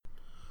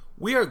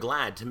We are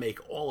glad to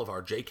make all of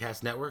our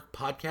JCast Network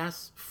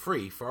podcasts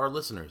free for our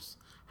listeners.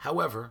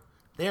 However,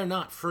 they are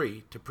not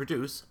free to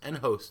produce and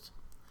host.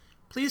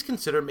 Please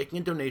consider making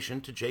a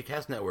donation to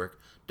JCast Network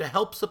to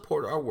help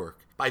support our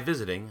work by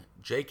visiting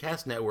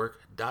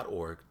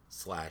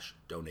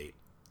jcastnetwork.org/donate.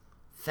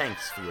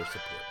 Thanks for your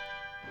support.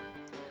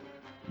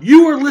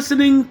 You are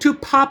listening to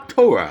Pop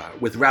Torah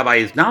with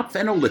Rabbi Knopf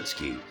and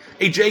Olitsky,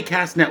 a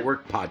JCast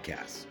Network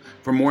podcast.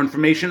 For more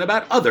information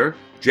about other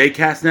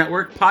JCast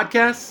Network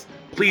podcasts,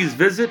 please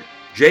visit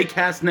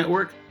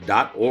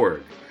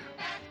jcastnetwork.org.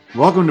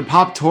 Welcome to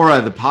Pop Torah,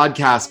 the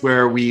podcast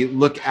where we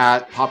look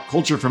at pop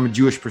culture from a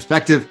Jewish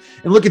perspective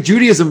and look at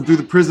Judaism through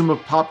the prism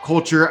of pop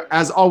culture.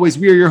 As always,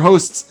 we are your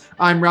hosts.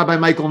 I'm Rabbi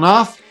Michael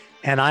Knopf.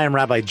 And I am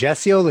Rabbi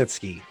Jesse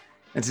Olitsky.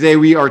 And today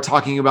we are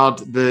talking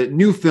about the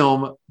new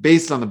film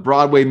based on the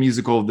Broadway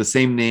musical of the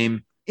same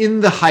name,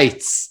 In the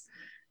Heights.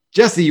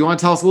 Jesse, you want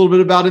to tell us a little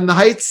bit about In the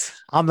Heights?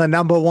 I'm the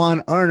number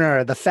one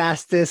earner, the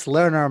fastest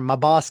learner. My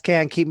boss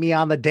can't keep me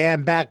on the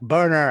damn back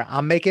burner.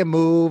 I'm making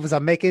moves,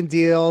 I'm making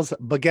deals,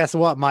 but guess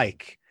what,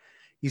 Mike?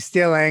 You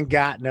still ain't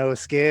got no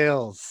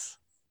skills.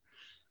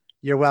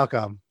 You're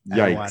welcome,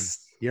 everyone. Yikes.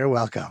 You're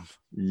welcome.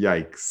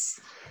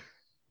 Yikes.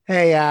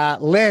 Hey,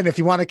 Lynn, if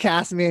you want to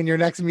cast me in your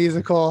next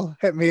musical,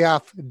 hit me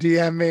up,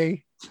 DM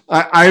me.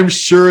 I'm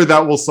sure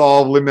that will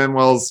solve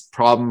Lin-Manuel's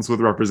problems with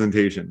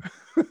representation.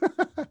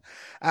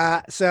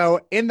 So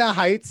In the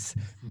Heights,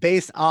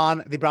 based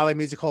on the Broadway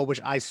musical, which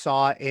I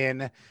saw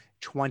in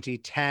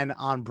 2010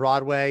 on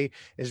Broadway,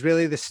 is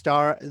really the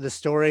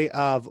story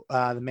of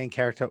the main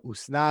character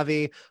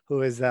Usnavi,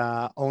 who is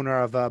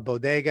owner of a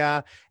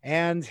bodega,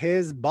 and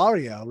his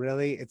barrio.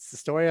 Really, it's the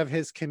story of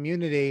his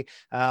community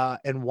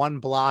in one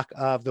block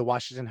of the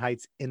Washington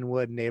Heights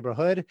Inwood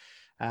neighborhood.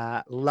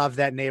 Love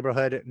that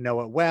neighborhood,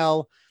 know it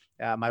well.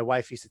 My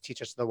wife used to teach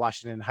us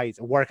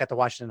work at the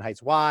Washington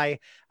Heights Y.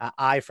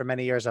 I, for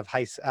many years of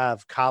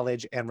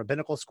college and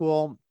rabbinical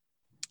school,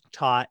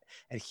 taught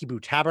at Hebrew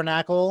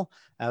Tabernacle,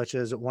 which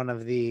is one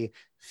of the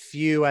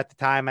few at the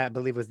time, I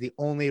believe was the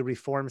only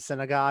Reform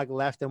synagogue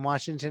left in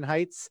Washington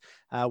Heights,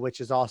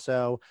 which is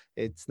also,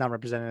 it's not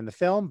represented in the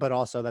film, but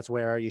also that's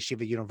where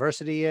Yeshiva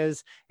University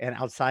is. And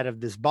outside of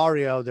this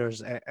barrio,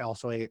 there's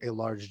also a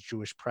large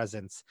Jewish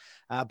presence.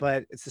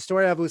 But it's the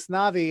story of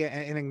Usnavi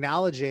and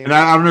acknowledging. And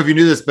I don't know if you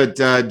knew this, but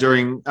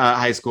during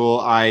high school,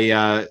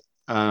 I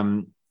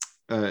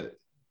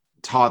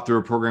taught through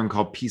a program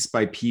called Piece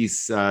by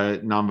Piece,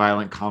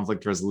 nonviolent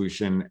conflict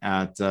resolution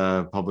at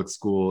public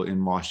school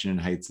in Washington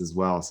Heights as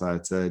well. So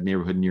it's a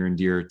neighborhood near and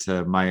dear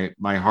to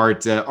my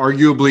heart.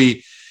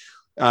 Arguably,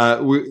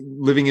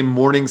 living in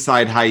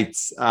Morningside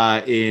Heights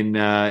in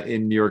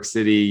New York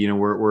City,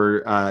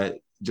 we're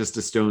just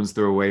a stone's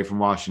throw away from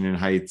Washington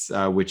Heights,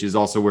 which is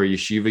also where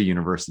Yeshiva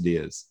University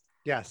is.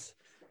 Yes.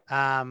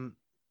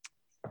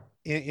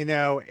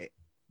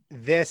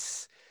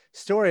 This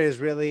story is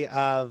really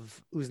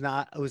of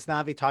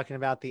Usnavi talking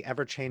about the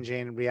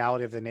ever-changing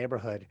reality of the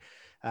neighborhood.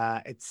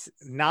 It's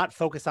not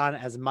focused on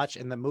as much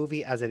in the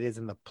movie as it is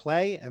in the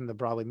play and the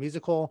Broadway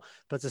musical,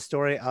 but it's a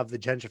story of the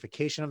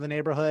gentrification of the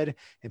neighborhood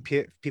and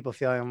people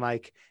feeling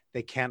like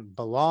they can't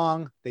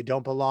belong, they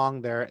don't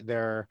belong,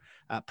 they're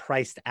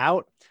priced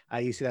out.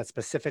 You see that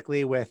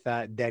specifically with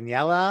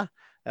Daniela,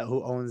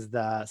 who owns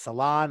the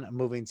salon,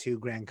 moving to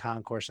Grand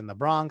Concourse in the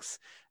Bronx.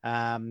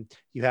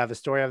 You have a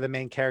story of the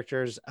main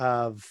characters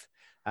of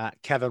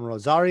Kevin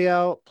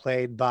Rosario,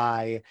 played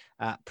by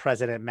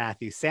President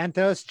Matthew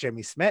Santos,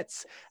 Jimmy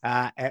Smits,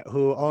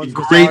 who owns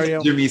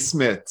Rosario, Jimmy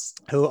Smits,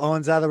 who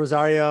owns the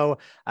Rosario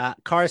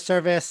car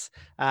service,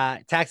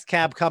 tax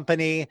cab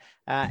company,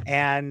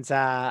 and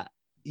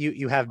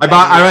you have.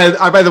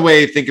 I, by the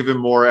way, think of him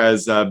more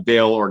as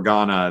Bail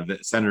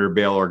Organa, Senator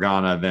Bail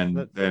Organa, than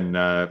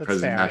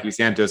President fair. Matthew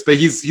Santos. But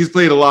he's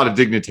played a lot of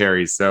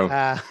dignitaries. So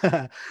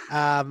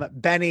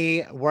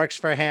Benny works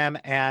for him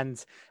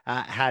and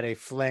had a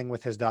fling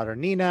with his daughter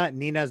Nina.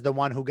 Nina's the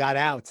one who got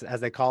out, as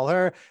they call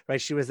her. Right,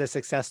 she was the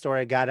success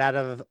story. Got out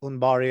of Un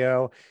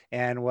Barrio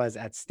and was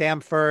at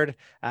Stanford.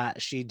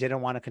 She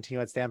didn't want to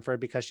continue at Stanford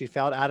because she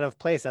felt out of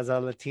place as a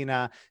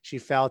Latina. She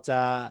felt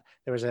there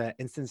was an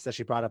instance that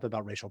she brought up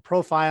about racial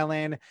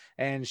profiling,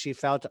 and she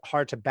felt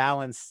hard to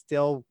balance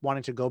still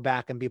wanting to go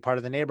back and be part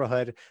of the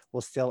neighborhood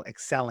while still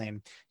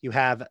excelling. You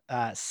have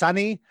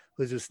Sonny,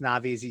 who's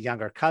Usnavi's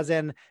younger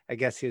cousin. I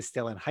guess he's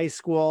still in high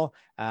school.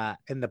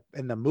 In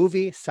the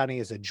movie, Sonny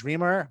is a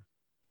dreamer.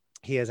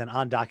 He is an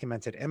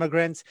undocumented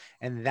immigrant,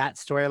 and that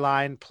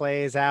storyline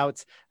plays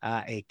out.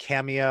 A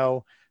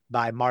cameo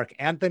by Mark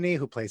Anthony,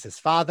 who plays his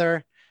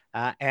father.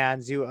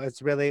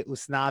 It's really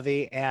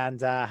Usnavi and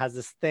has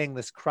this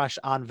crush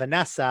on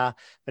Vanessa.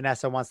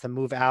 Vanessa wants to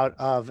move out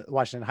of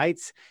Washington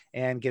Heights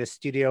and get a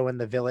studio in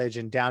the Village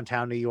in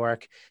downtown New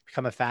York,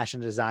 become a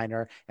fashion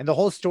designer. And the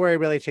whole story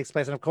really takes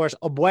place. And of course,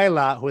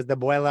 Abuela, who is the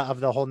abuela of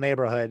the whole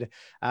neighborhood.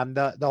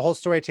 The whole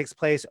story takes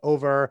place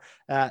over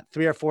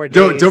 3 or 4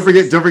 days.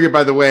 Don't forget,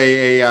 by the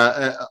way,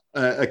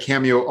 a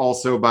cameo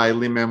also by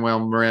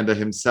Lin-Manuel Miranda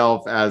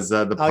himself as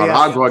the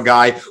Paragua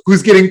guy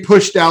who's getting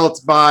pushed out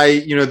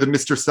by, the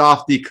Mr.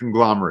 softy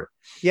conglomerate.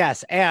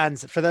 Yes, and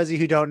for those of you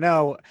who don't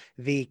know,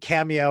 the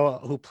cameo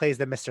who plays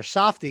the Mr.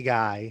 Softy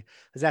guy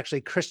is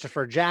actually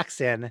Christopher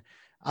Jackson,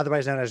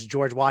 otherwise known as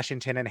George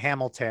Washington in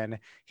Hamilton.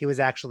 He was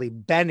actually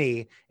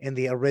Benny in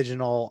the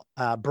original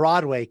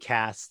Broadway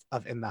cast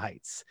of In the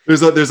Heights.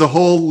 There's a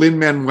whole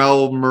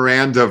Lin-Manuel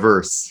Miranda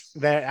verse.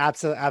 There,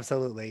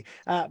 absolutely.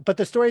 But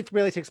the story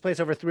really takes place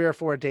over 3 or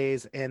 4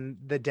 days in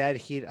the dead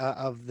heat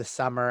of the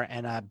summer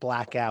and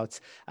blackouts.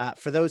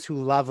 For those who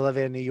love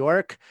living in New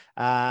York,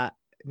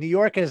 New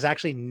York is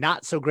actually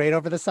not so great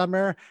over the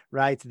summer,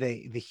 right?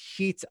 The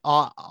heat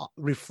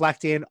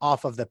reflecting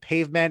off of the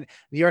pavement.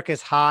 New York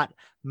is hot.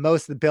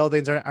 Most of the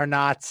buildings are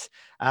not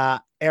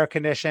air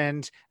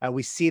conditioned.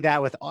 We see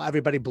that with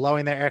everybody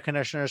blowing their air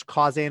conditioners,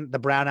 causing the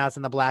brownouts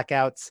and the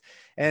blackouts.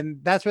 And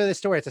that's really the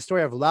story. It's a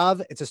story of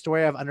love. It's a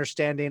story of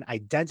understanding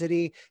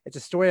identity. It's a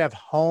story of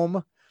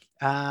home.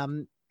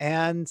 And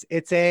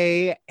it's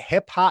a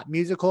hip hop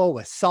musical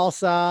with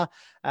salsa.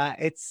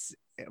 It's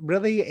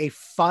really a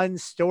fun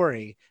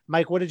story.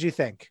 Mike, what did you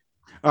think?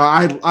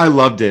 I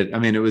loved it. I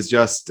mean, it was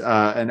just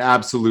an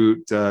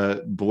absolute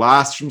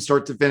blast from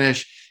start to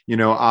finish. You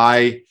know,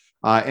 I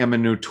am a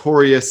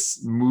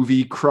notorious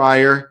movie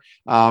crier,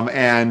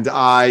 and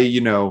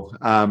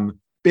I,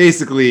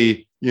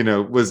 basically,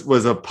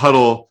 was a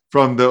puddle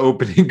from the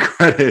opening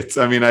credits.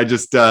 I mean, I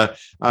just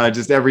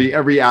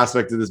every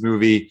aspect of this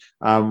movie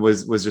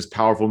was just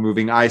powerful,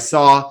 moving. I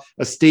saw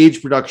a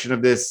stage production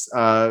of this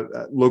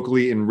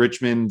locally in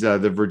Richmond,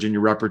 the Virginia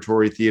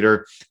Repertory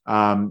Theater,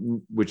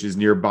 which is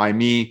nearby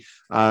me.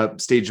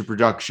 Staged a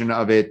production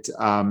of it,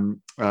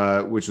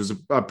 which was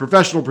a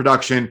professional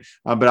production,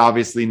 but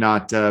obviously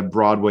not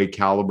Broadway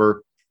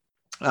caliber.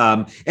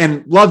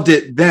 And loved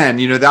it then.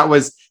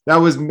 That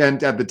was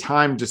meant at the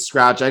time to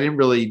scratch. I didn't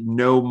really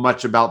know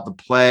much about the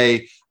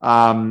play,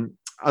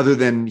 other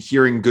than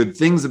hearing good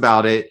things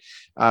about it.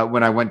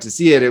 When I went to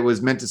see it, it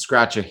was meant to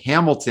scratch a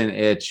Hamilton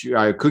itch.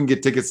 I couldn't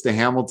get tickets to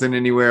Hamilton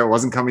anywhere. It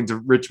wasn't coming to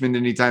Richmond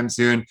anytime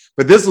soon,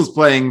 but this was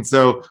playing.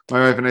 So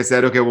my wife and I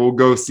said, okay, we'll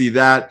go see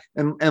that,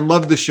 and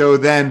loved the show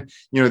then.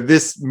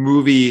 This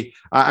movie,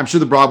 I'm sure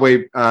the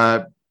Broadway,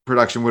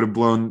 production would have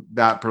blown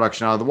that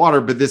production out of the water,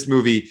 but this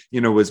movie,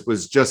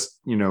 was just,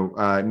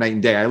 night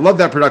and day. I love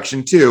that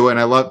production too, and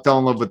fell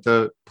in love with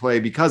the play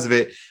because of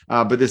it.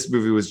 But this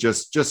movie was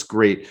just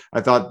great.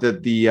 I thought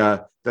that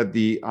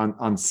the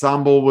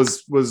ensemble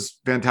was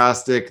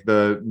fantastic.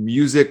 The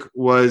music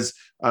was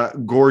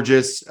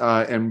gorgeous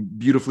and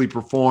beautifully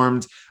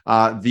performed.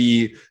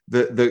 The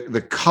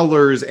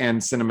colors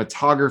and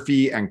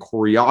cinematography and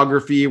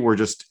choreography were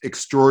just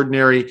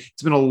extraordinary.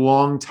 It's been a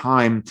long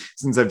time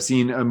since I've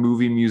seen a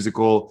movie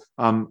musical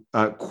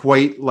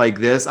quite like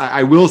this.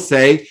 I will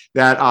say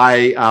that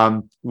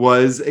I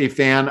was a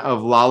fan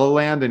of La La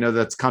Land. I know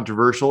that's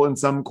controversial in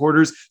some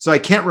quarters, so I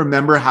can't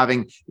remember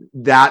having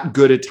that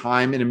good a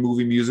time in a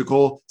movie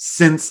musical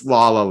since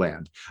La La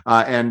Land,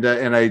 and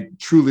I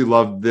truly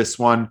loved this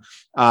one.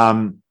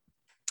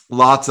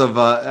 Lots of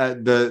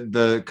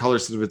the color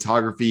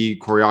cinematography,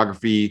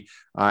 choreography,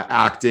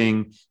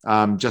 acting,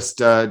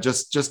 just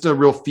a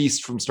real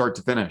feast from start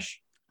to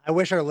finish. I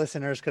wish our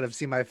listeners could have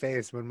seen my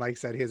face when Mike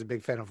said he was a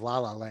big fan of La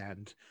La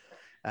Land.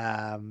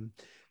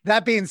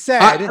 That being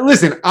said,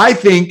 listen, I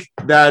think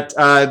that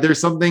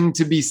there's something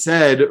to be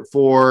said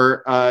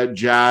for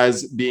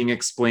jazz being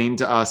explained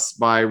to us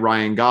by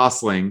Ryan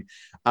Gosling.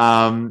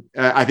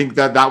 I think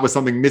that was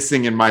something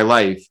missing in my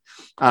life.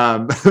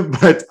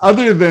 But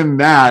other than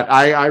that,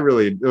 I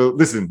really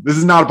listen. This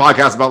is not a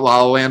podcast about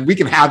La La Land. We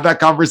can have that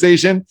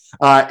conversation,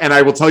 and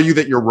I will tell you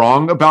that you're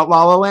wrong about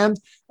La La Land.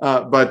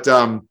 But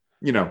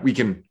we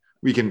can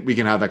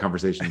have that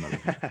conversation.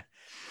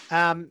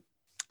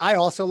 I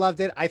also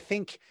loved it. I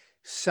think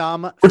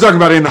we're talking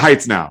about In the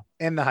Heights now.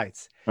 In the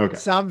Heights. Okay.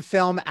 Some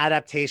film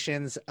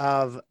adaptations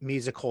of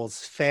musicals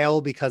fail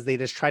because they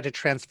just try to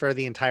transfer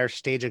the entire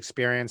stage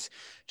experience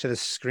to the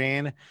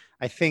screen.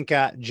 I think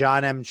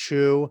John M.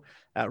 Chu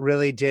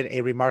really did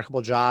a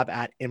remarkable job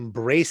at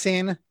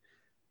embracing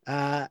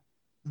the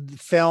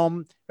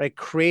film, right?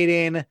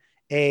 Creating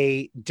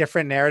a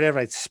different narrative,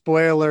 right?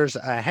 Spoilers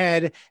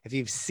ahead. If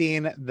you've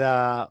seen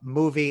the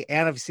movie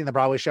and if you've seen the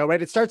Broadway show,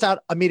 right? It starts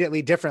out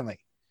immediately differently.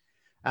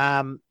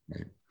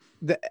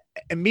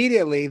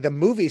 Immediately the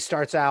movie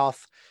starts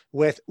off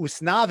with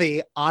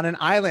Usnavi on an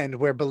island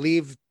where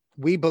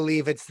we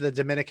believe it's the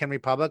Dominican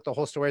Republic. The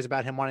whole story is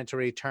about him wanting to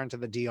return to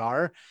the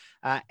DR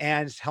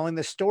and telling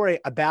the story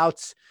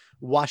about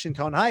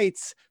Washington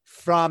Heights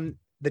from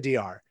the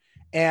DR.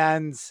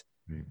 And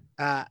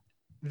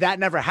that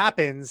never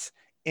happens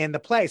in the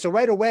play. So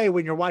right away,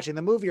 when you're watching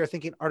the movie, you're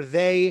thinking, are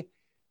they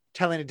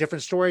telling a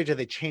different story? Do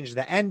they change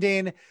the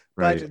ending?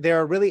 Right. But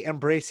they're really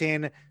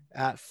embracing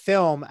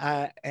film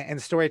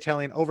and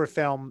storytelling over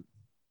film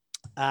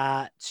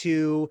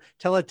to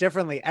tell it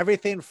differently.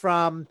 Everything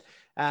from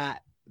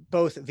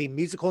both the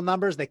musical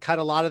numbers. They cut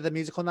a lot of the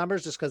musical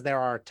numbers just because there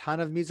are a ton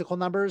of musical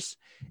numbers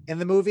in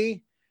the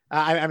movie.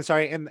 I'm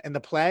sorry, in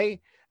the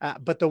play.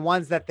 but the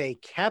ones that they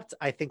kept,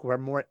 I think, were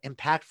more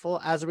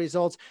impactful as a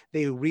result.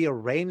 They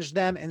rearranged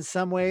them in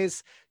some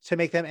ways to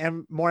make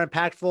them more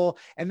impactful.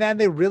 And then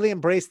they really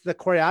embraced the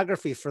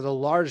choreography for the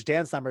large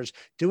dance numbers,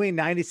 doing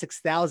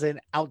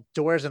 96,000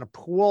 outdoors in a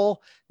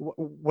pool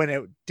when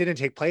it didn't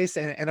take place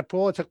in a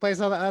pool. It took place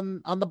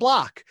on the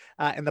block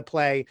in the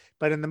play,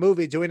 but in the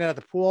movie, doing it at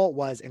the pool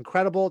was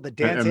incrable. The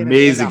dancing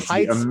amazing, in the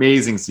heights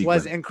amazing sequence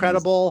was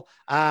incredible.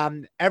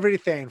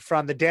 Everything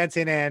from the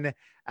dancing in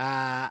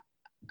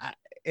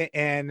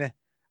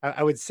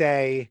I would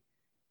say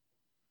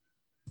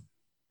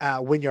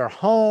when you're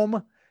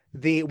home,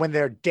 when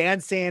they're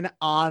dancing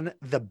on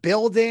the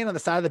building, on the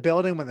side of the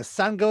building, when the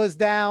sun goes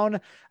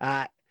down,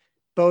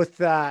 both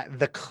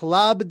the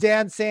club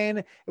dancing,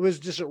 it was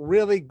just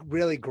really,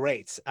 really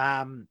great.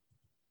 I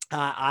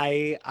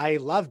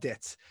loved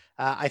it.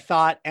 I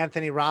thought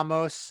Anthony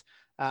Ramos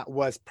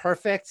was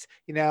perfect.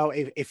 You know,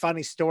 a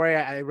funny story.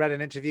 I read an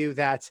interview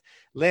that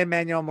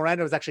Lin-Manuel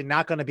Miranda was actually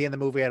not going to be in the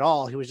movie at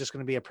all. He was just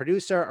going to be a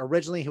producer.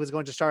 Originally, he was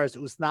going to star as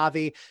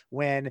Usnavi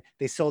when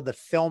they sold the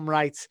film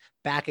rights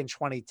back in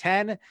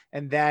 2010.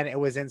 And then it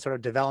was in sort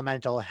of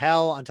developmental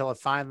hell until it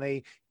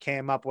finally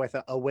came up with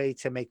a way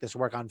to make this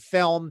work on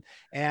film.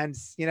 And,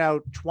 you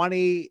know,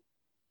 20,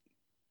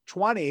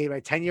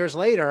 right, 10 years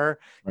later,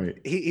 right,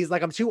 he's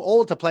like, I'm too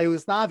old to play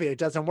Usnavi. It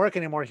doesn't work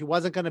anymore. He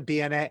wasn't going to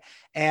be in it.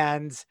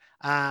 And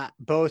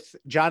both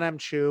John M.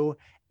 Chu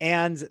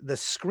and the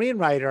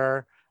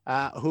screenwriter,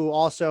 who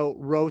also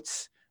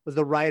was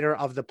the writer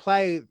of the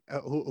play,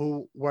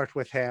 who worked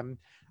with him,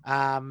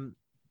 Kiera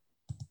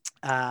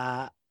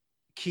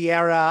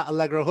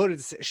Allegro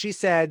Hood, she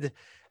said,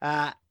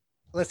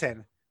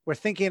 listen, we're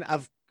thinking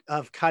of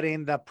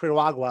cutting the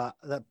Piragua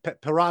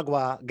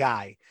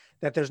guy,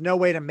 that there's no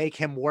way to make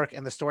him work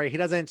in the story. He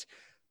doesn't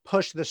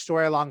push the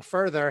story along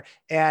further.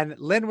 And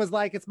Lynn was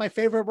like, it's my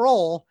favorite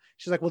role.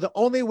 She's like, well, the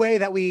only way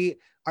that we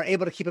are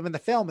able to keep him in the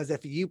film is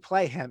if you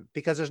play him,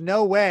 because there's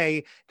no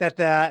way that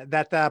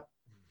the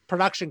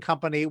production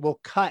company will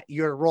cut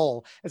your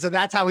role. And so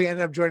that's how we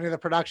ended up joining the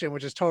production,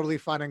 which is totally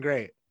fun and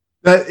great.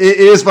 It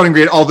is fun and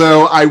great.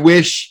 Although I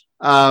wish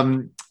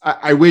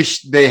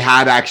they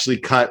had actually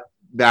cut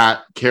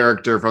that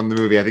character from the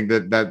movie. I think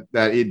that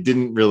it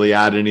didn't really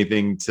add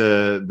anything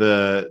to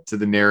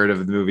the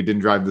narrative of the movie. It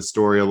didn't drive the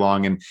story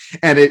along, and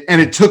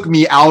it took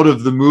me out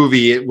of the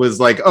movie. It was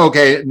like,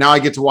 okay, now I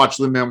get to watch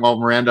Lin-Manuel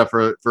Miranda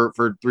for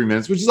 3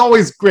 minutes, which is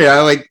always great.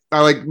 I like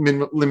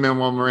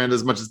Lin-Manuel Miranda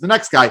as much as the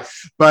next guy,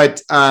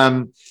 but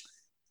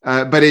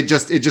it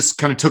just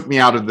kind of took me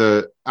out of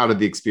the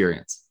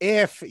experience.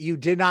 If you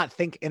did not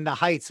think In the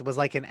Heights was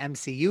like an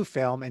MCU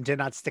film and did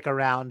not stick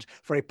around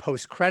for a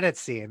post-credit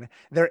scene,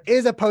 there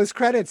is a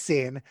post-credit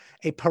scene,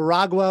 a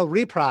Piragua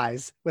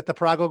reprise with the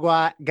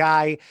Piragua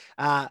guy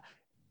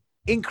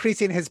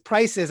increasing his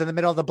prices in the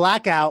middle of the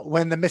blackout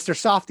when the Mr.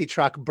 Softy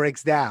truck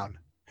breaks down.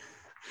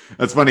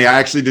 That's funny. I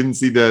actually didn't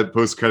see the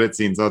post-credit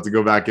scene, so I'll have to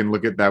go back and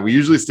look at that. We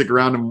usually stick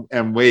around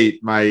and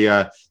wait.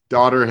 My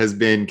daughter has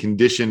been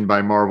conditioned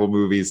by Marvel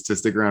movies to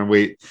stick around and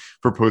wait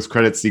for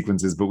post-credit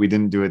sequences, but we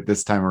didn't do it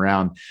this time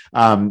around.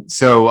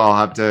 So I'll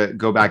have to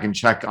go back and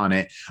check on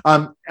it.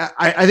 I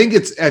think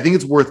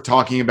it's worth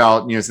talking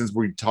about, since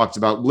we talked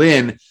about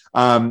Lynn,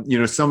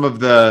 some of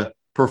the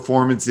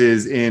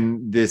performances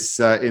in this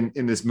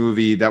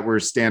movie that were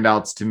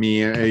standouts to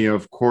me.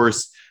 Of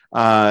course,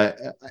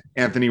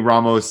 Anthony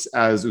Ramos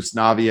as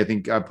Usnavi, I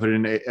think put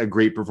in a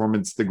great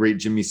performance. The great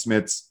Jimmy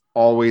Smits,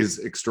 always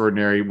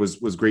extraordinary,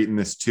 was great in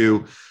this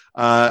too.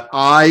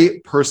 I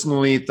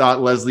personally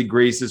thought Leslie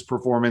Grace's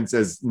performance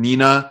as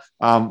Nina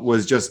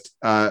was just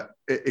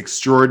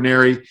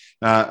extraordinary.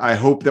 I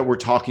hope that we're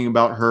talking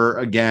about her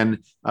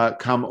again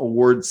come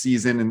award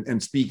season.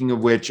 And speaking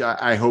of which,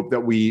 I hope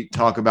that we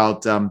talk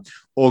about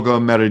Olga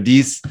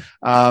Merediz,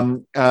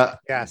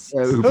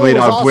 who played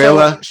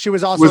Abuela. She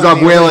was also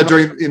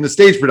Abuela in the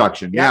stage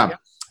production. Yeah.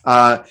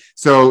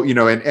 So,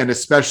 and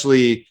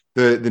especially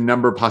the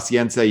number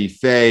Paciencia y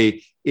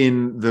Fe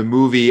in the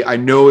movie. I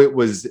know it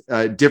was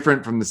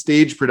different from the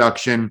stage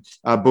production,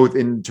 both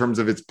in terms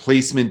of its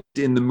placement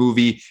in the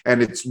movie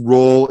and its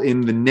role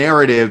in the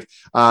narrative,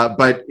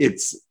 but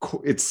its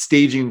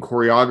staging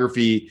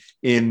choreography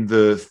in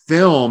the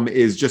film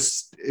is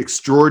just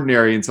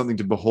extraordinary and something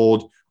to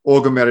behold.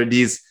 Olga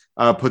Merediz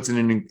puts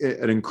in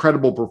an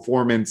incredible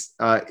performance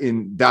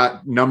in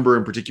that number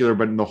in particular,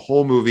 but in the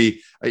whole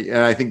movie. And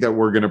I think that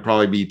we're going to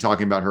probably be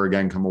talking about her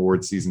again come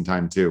awards season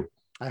time too.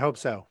 I hope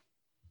so.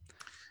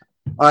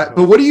 But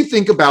what do you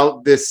think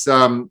about this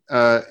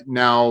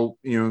now,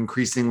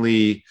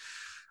 increasingly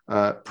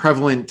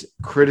prevalent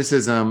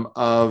criticism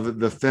of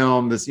the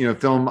film? This,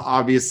 film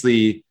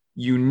obviously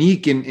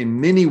unique in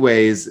many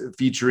ways,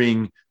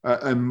 featuring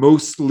a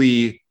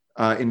mostly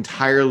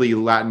entirely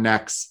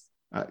Latinx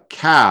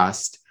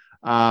cast,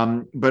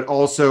 but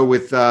also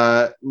with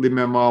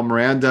Lin-Manuel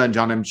Miranda and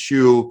John M.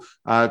 Chu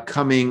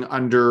coming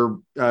under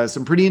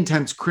some pretty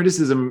intense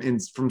criticism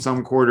from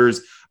some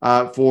quarters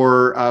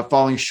for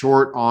falling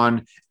short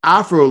on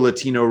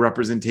Afro-Latino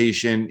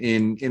representation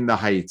in the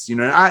Heights.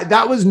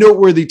 That was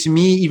noteworthy to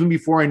me even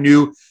before I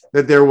knew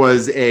that there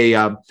was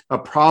a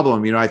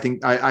problem. You know, I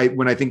think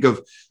when I think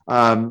of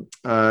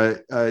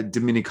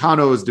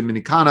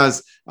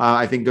Dominicanas,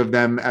 I think of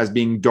them as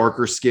being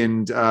darker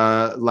skinned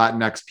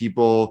Latinx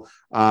people,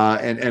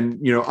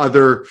 and you know,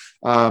 other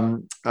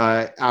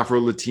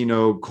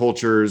Afro-Latino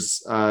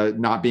cultures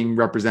not being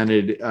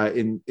represented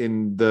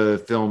in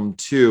the film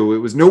too. It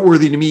was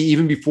noteworthy to me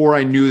even before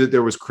I knew that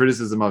there was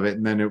criticism of it,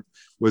 and then it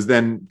was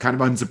then kind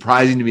of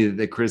unsurprising to me that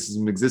the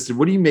criticism existed.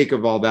 What do you make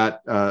of all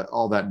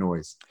that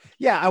noise?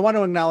 Yeah, I want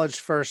to acknowledge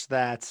first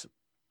that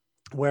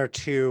we're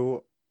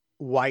two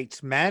white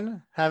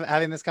men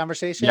having this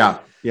conversation.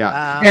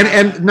 Yeah.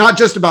 And not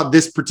just about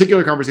this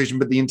particular conversation,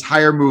 but the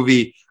entire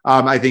movie.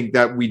 I think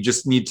that we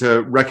just need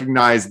to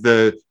recognize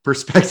the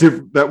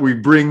perspective that we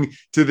bring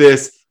to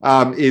this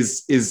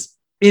is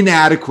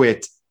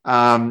inadequate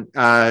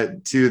to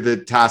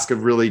the task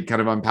of really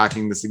kind of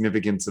unpacking the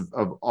significance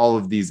of all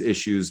of these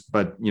issues.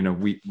 But, you know,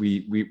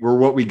 we're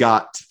what we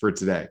got for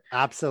today.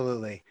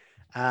 Absolutely.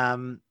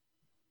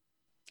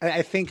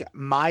 I think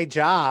my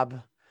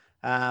job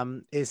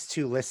is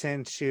to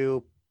listen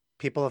to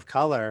people of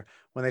color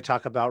when they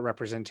talk about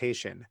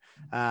representation.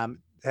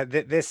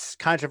 This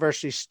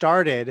controversy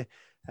started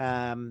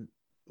when,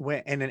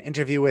 in an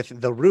interview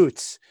with The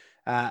Roots,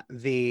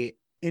 the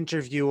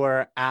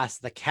interviewer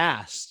asked the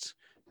cast,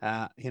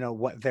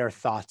 what their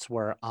thoughts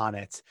were on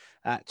it.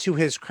 To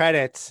his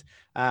credit,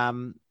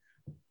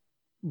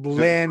 Lynn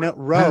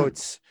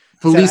wrote,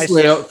 Felice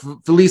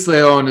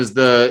Leon is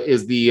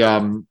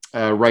the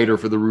writer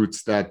for The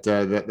Roots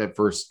that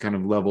first kind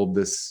of leveled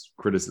this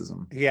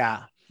criticism.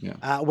 Yeah.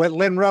 What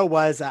Lynn wrote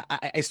was,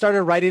 I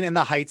started writing in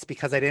the Heights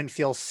because I didn't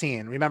feel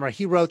seen. Remember,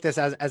 he wrote this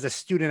as a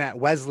student at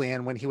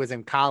Wesleyan when he was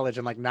in college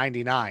in like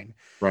 99.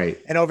 Right.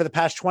 And over the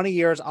past 20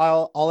 years,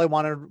 all I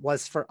wanted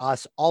was for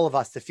all of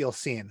us to feel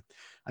seen.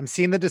 I'm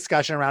seeing the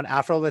discussion around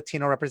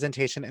Afro-Latino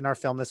representation in our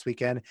film this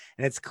weekend,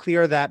 and it's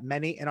clear that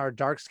many in our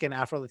dark-skinned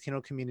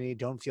Afro-Latino community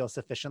don't feel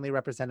sufficiently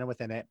represented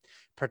within it,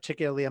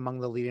 particularly among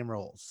the leading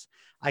roles.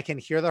 I can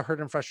hear the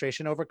hurt and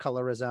frustration over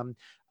colorism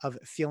of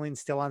feeling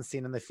still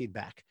unseen in the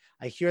feedback.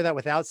 I hear that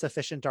without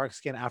sufficient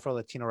dark-skinned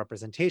Afro-Latino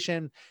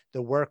representation,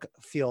 the work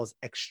feels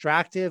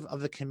extractive of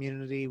the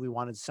community we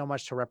wanted so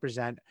much to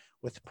represent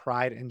with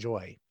pride and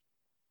joy.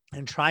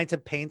 And trying to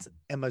paint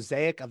a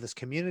mosaic of this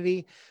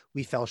community,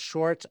 we fell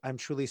short. I'm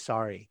truly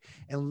sorry.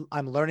 And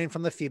I'm learning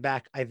from the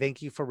feedback. I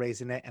thank you for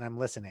raising it, and I'm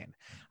listening.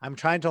 I'm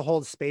trying to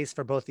hold space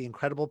for both the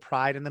incredible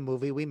pride in the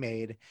movie we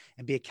made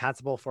and be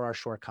accountable for our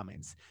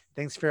shortcomings.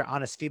 Thanks for your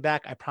honest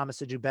feedback. I promise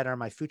to do better in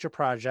my future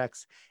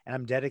projects, and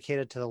I'm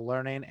dedicated to the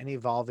learning and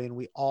evolving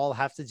we all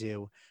have to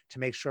do to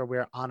make sure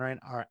we're honoring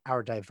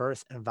our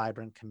diverse and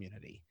vibrant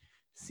community.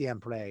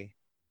 Siempre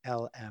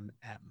LMM.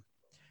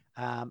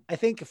 I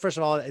think, first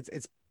of all,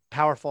 it's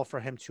powerful for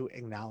him to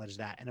acknowledge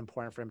that and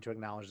important for him to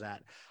acknowledge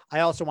that. I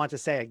also want to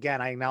say, again,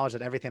 I acknowledge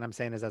that everything I'm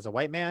saying is as a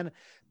white man,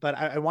 but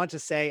I want to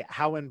say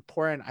how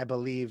important I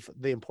believe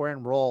the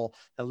important role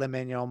that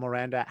Lin-Manuel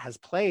Miranda has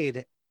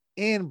played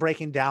in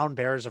breaking down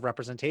barriers of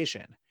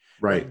representation.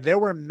 Right. There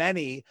were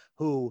many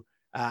who,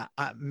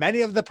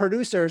 many of the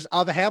producers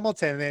of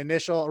Hamilton, the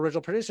initial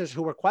original producers,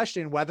 who were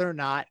questioning whether or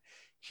not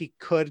he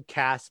could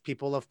cast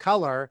people of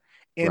color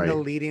in the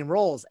leading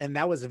roles. And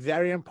that was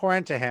very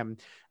important to him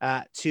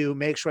to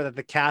make sure that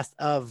the cast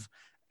of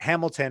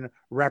Hamilton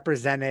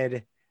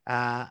represented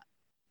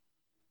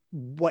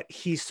what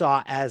he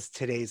saw as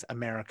today's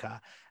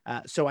America.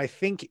 So I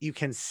think you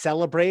can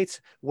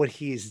celebrate what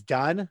he's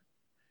done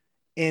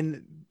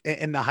in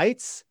the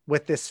Heights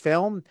with this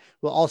film,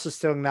 while also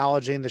still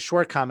acknowledging the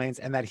shortcomings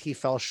and that he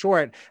fell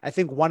short. I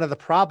think one of the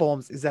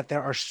problems is that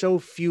there are so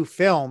few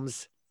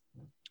films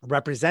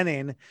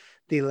representing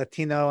the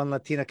Latino and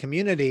Latina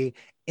community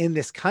in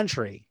this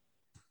country.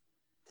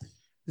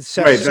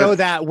 So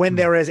that when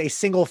there is a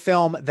single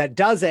film that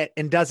does it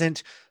and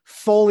doesn't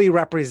fully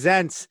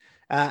represent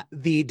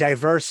the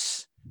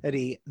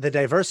diversity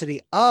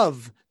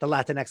of the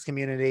Latinx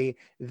community,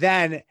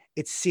 then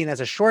it's seen as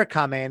a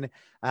shortcoming.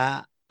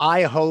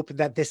 I hope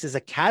that this is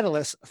a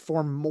catalyst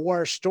for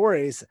more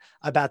stories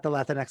about the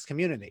Latinx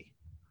community.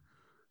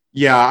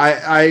 Yeah,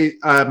 I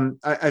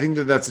think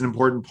that's an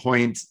important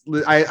point.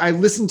 I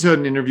listened to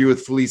an interview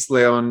with Felice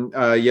Leon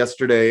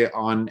yesterday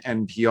on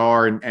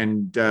NPR,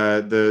 and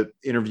the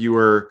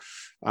interviewer,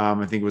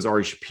 I think it was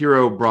Ari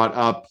Shapiro, brought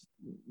up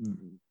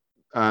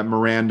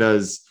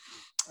Miranda's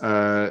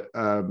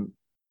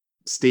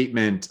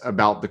statement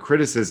about the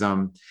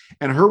criticism,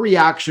 and her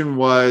reaction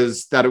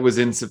was that it was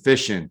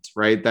insufficient,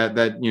 right?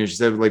 That she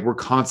said, like, we're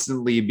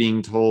constantly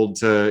being told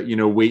to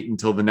wait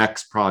until the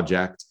next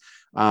project.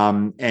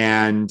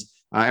 And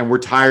we're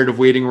tired of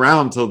waiting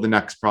around till the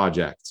next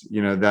project.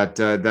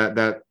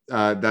 That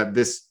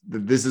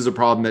this is a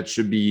problem that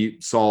should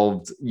be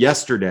solved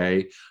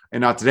yesterday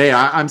and not today.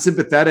 I'm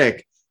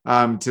sympathetic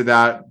to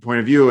that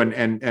point of view,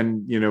 and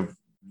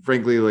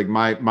frankly, like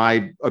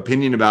my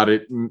opinion about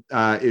it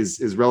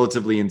is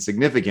relatively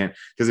insignificant,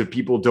 because if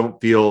people don't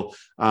feel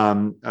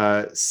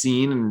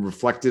seen and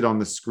reflected on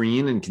the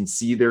screen and can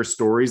see their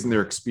stories and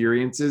their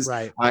experiences,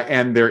 right,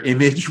 and their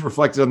image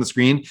reflected on the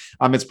screen,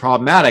 it's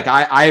problematic.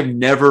 I have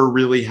never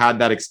really had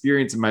that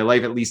experience in my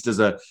life, at least as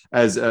a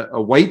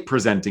white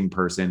presenting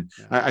person.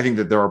 Yeah. I think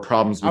that there are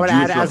problems with I would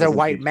Jewish add as a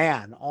white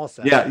man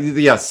also.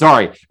 Yeah,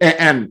 sorry.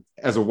 And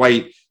as a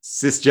white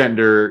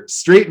cisgender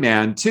straight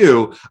man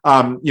too,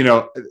 I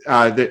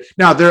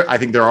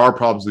think there are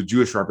problems with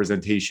Jewish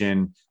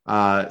representation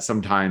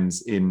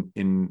sometimes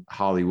in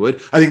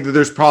Hollywood. I think that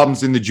there's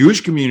problems in the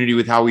Jewish community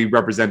with how we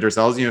represent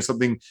ourselves.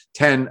 Something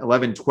 10,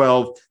 11,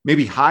 12,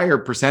 maybe higher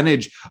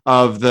percentage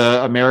of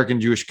the American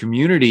Jewish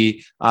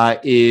community are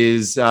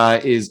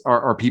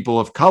people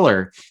of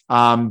color.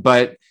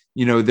 But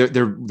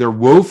they're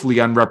woefully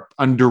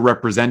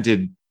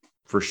underrepresented,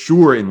 for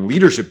sure, in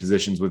leadership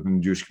positions within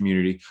the Jewish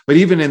community, but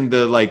even in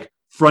the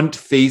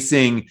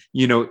front-facing,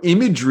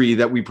 imagery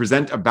that we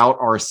present about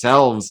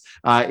ourselves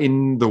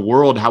in the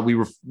world, how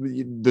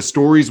the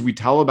stories we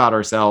tell about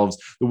ourselves,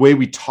 the way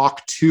we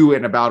talk to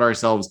and about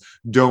ourselves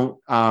don't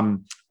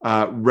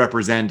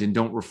represent and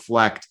don't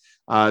reflect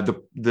the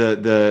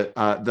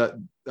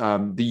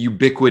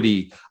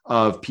ubiquity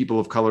of people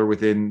of color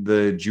within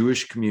the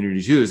Jewish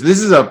community too. So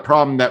this is a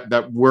problem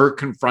that we're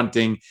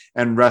confronting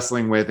and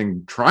wrestling with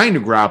and trying to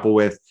grapple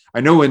with.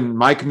 I know in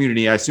my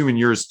community, I assume in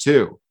yours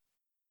too.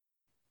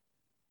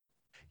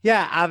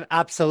 Yeah,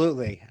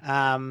 absolutely.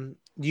 Right.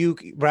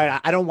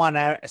 I don't want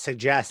to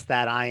suggest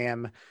that I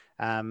am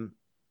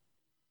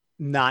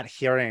not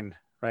hearing,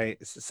 right,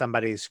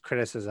 somebody's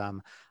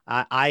criticism.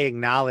 I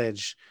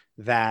acknowledge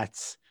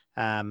that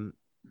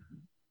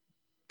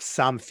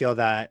some feel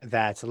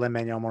that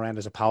Lin-Manuel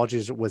Miranda's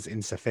apologies was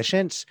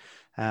insufficient.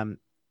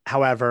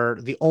 However,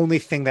 the only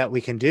thing that we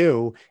can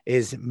do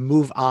is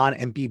move on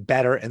and be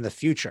better in the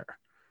future.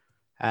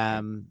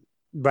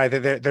 Right.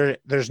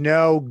 There's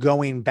no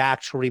going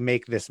back to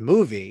remake this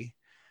movie.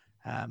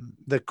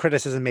 The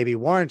criticism may be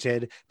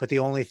warranted, but the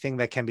only thing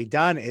that can be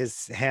done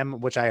is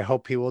which I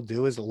hope he will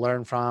do, is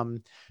learn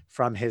from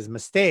his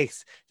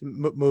mistakes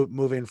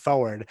moving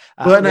forward.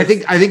 Well, and I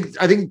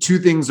think two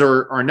things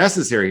are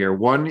necessary here.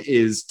 One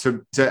is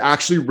to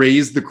actually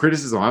raise the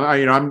criticism.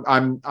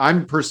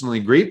 I'm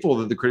personally grateful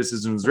that the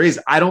criticism was raised.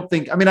 I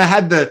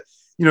had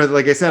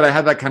like I said, I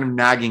had that kind of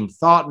nagging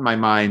thought in my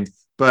mind,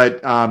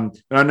 but I'm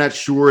not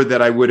sure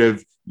that I would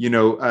have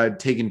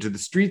taken to the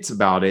streets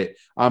about it.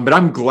 But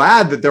I'm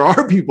glad that there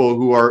are people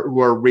who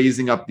are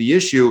raising up the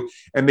issue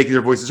and making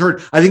their voices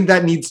heard. I think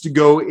that needs to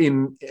go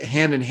in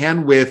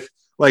hand with,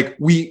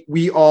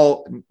 we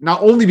all,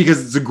 not only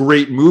because it's a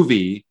great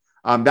movie,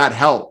 that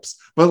helps,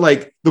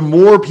 but the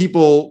more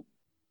people,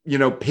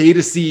 pay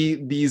to see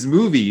these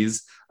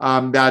movies,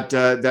 that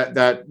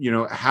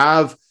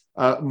have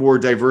more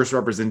diverse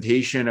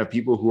representation of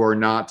people who are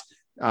not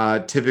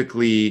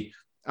typically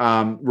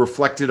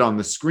reflected on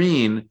the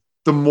screen,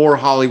 the more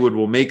Hollywood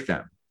will make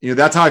them.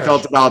 That's how I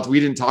felt about, we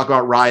didn't talk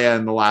about Raya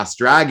and the Last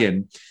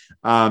Dragon,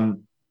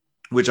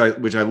 which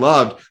I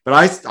loved, but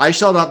I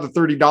shelled out the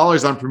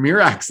 $30 on Premiere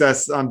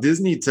Access on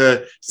Disney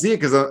to see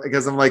it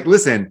because I'm like,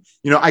 listen,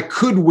 I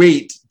could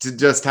wait to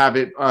just have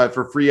it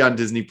for free on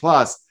Disney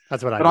Plus.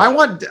 That's what I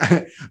want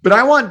to,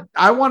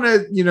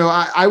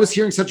 I was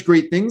hearing such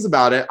great things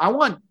about it. I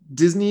want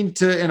Disney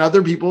to, and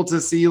other people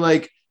to see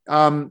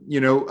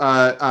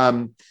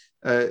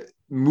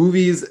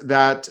movies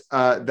that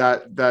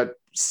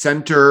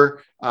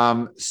center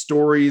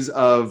stories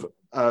of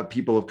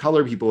people of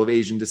color, people of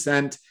Asian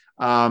descent,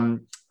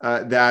 that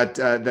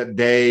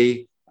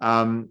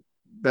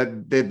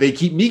they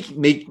keep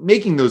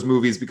making those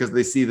movies because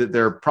they see that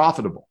they're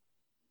profitable.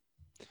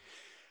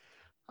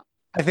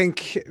 I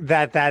think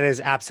that is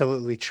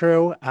absolutely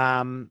true.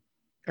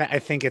 I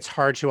think it's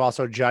hard to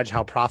also judge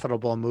how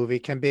profitable a movie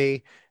can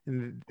be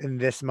in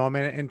this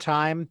moment in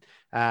time,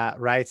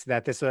 right?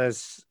 That this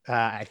was,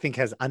 I think,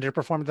 has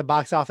underperformed at the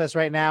box office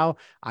right now.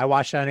 I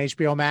watched it on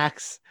HBO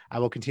Max. I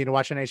will continue to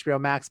watch on HBO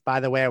Max. By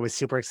the way, I was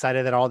super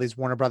excited that all these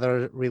Warner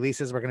Brothers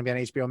releases were going to be on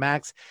HBO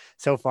Max.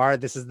 So far,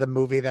 this is the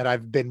movie that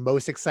I've been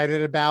most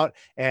excited about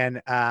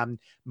and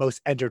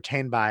most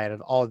entertained by it of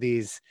all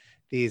these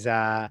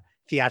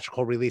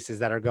theatrical releases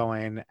that are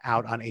going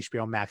out on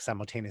HBO Max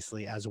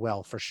simultaneously as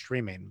well for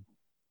streaming.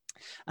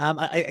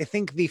 I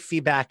think the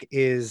feedback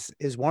is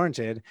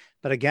warranted,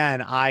 but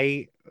again,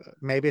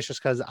 maybe it's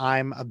just because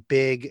I'm a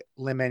big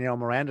Lin-Manuel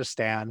Miranda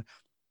stan,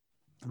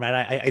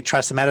 right? I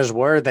trust him at his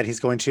word that he's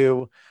going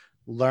to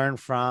learn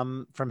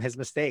from his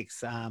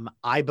mistakes.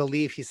 I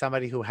believe he's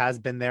somebody who has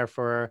been there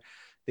for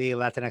the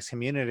Latinx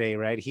community,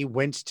 right? He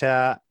went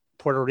to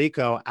Puerto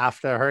Rico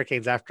after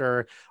hurricanes,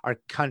 after our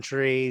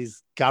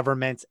country's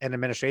government and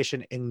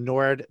administration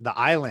ignored the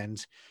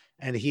island.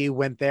 And he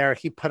went there,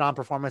 he put on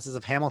performances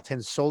of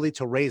Hamilton solely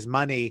to raise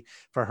money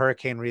for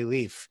hurricane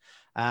relief.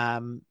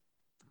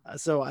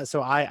 So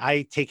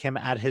I take him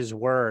at his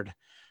word.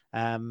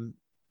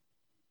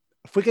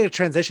 if we could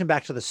transition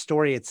back to the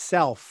story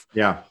itself,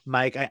 Yeah.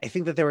 Mike, I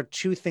think that there were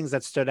two things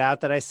that stood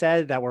out that I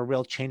said that were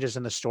real changes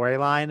in the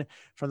storyline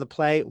from the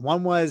play.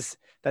 One was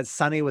that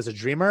Sonny was a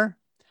dreamer.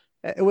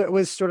 It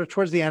was sort of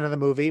towards the end of the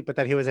movie, but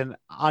that he was an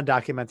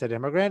undocumented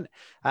immigrant.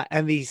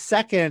 And the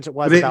second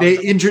was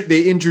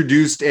they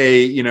introduced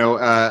a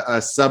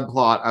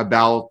subplot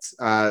about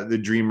the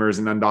dreamers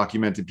and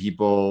undocumented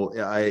people,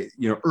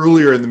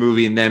 earlier in the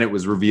movie, and then it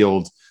was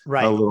revealed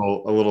a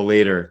little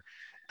later.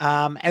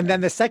 And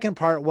then the second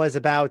part was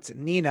about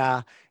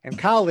Nina in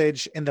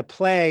college. In the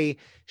play,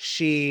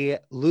 she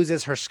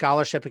loses her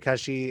scholarship because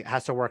she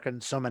has to work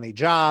in so many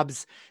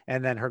jobs,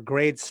 and then her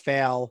grades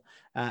fail.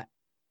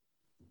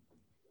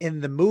 In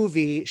the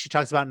movie, she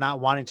talks about not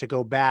wanting to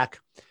go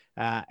back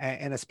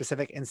in a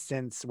specific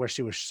instance where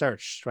she was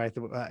searched, right?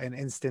 An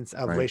instance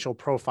of racial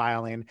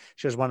profiling.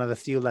 She was one of the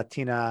few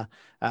Latina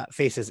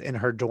faces in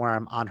her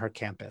dorm on her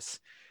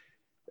campus.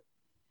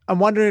 I'm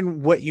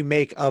wondering what you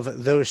make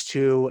of those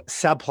two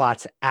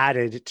subplots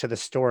added to the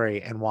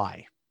story and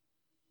why.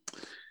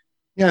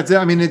 Yeah, it's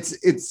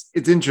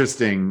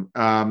interesting.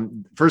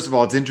 First of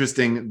all, it's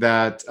interesting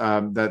that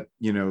that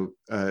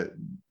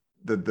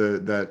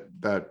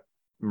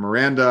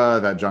Miranda,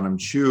 that John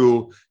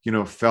Chu,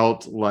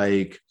 felt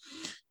like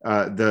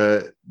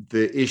the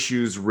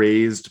issues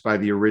raised by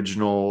the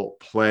original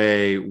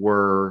play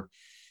were,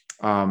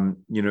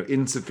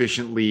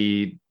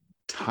 insufficiently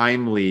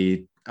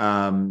timely.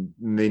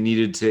 They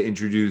needed to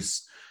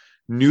introduce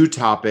new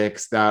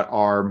topics that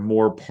are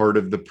more part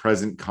of the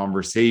present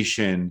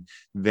conversation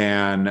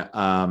than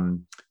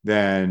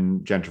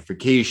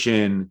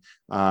gentrification,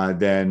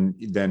 than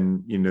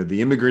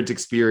the immigrant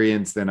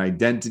experience, than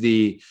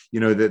identity,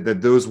 that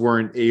those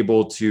weren't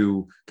able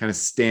to kind of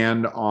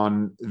stand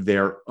on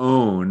their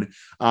own.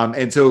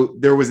 And so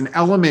there was an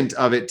element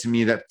of it to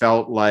me that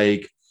felt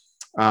like,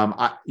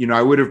 I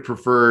would have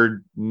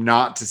preferred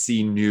not to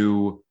see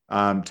new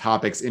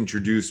topics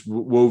introduced,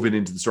 woven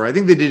into the story. I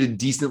think they did a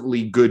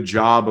decently good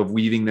job of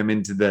weaving them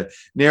into the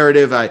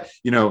narrative. I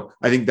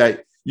think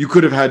that you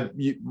could have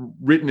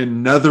written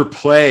another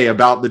play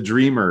about the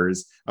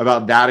Dreamers,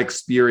 about that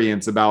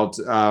experience, about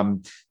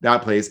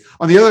that place.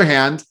 On the other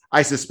hand,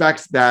 I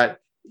suspect that,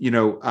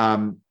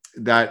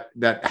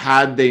 that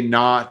had they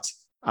not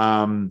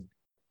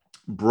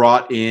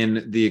brought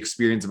in the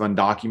experience of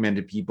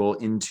undocumented people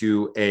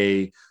into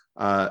a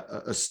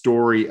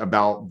story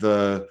about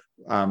the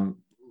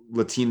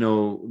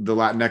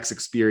Latinx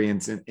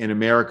experience in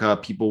America,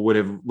 people would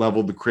have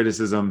leveled the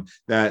criticism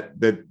that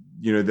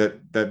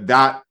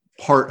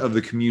part of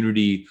the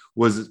community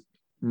was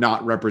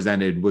not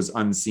represented, was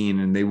unseen,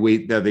 and they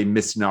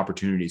missed an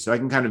opportunity. So I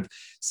can kind of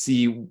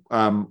see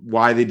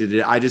why they did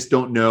it. I just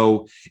don't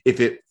know if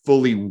it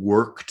fully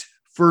worked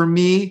for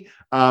me.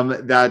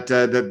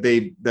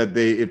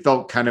 It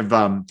felt kind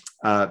of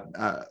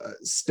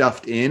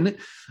stuffed in.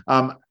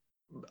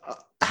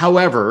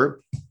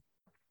 However,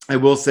 I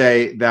will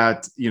say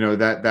that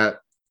that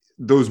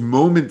those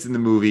moments in the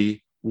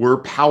movie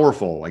were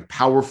powerful, like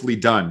powerfully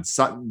done.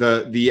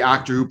 The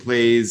actor who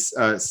plays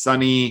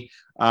Sonny,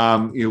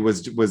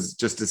 was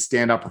just a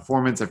standout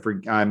performance.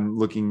 I'm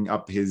looking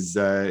up his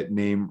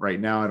name right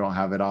now. I don't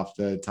have it off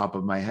the top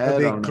of my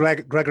head.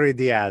 Gregory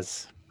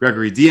Diaz.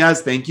 Gregory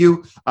Diaz, thank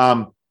you.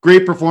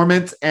 Great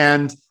performance,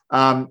 and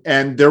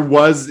there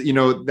was,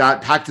 that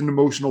packed an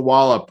emotional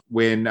wallop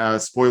when,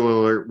 spoiler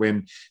alert,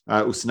 when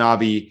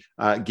Usnavi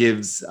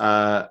gives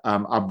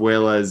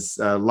Abuela's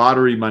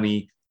lottery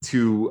money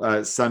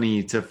to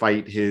Sonny to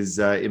fight his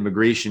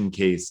immigration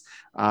case,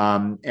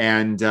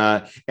 and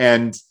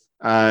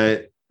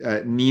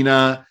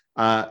Nina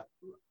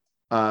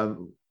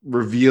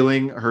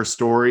revealing her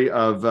story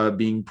of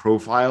being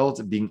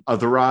profiled, being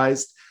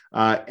otherized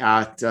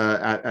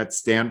at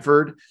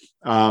Stanford,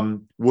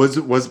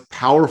 was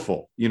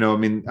powerful. It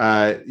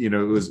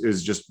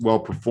was just well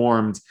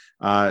performed.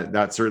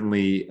 That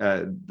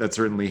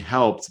certainly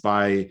helped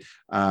by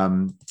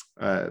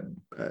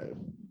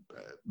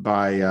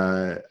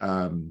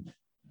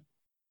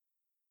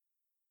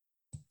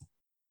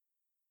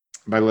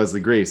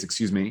Leslie Grace,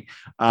 excuse me.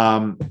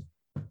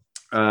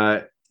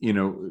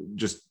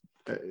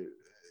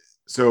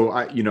 So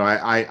I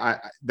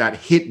that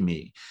hit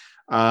me.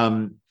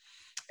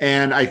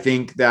 And I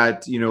think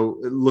that,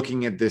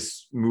 looking at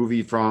this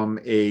movie from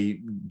a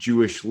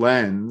Jewish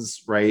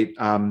lens, right,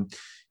 all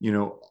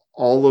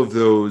of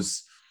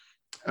those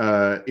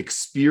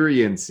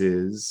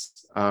experiences,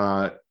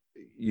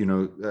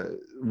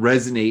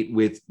 resonate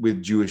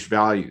with Jewish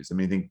values. I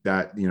mean, I think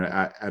that,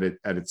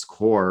 at its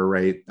core,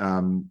 right,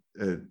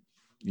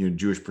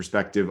 Jewish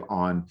perspective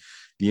on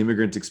the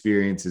immigrant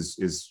experience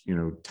is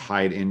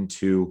tied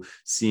into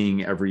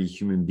seeing every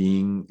human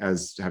being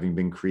as having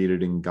been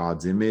created in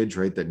God's image,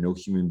 right? That no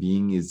human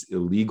being is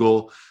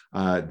illegal,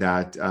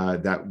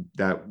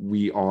 that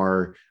we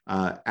are,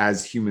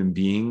 as human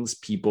beings,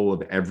 people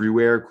of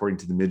everywhere. According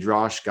to the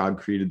Midrash, God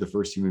created the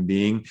first human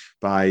being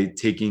by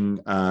taking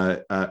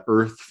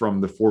earth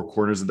from the four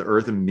corners of the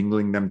earth and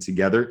mingling them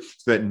together,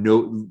 so that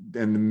and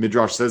the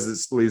Midrash says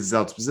this, lays this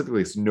out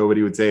specifically, so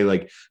nobody would say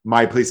like,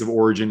 my place of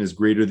origin is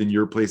greater than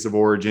your place of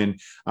origin,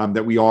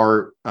 that we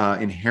are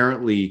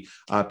inherently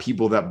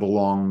people that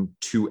belong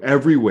to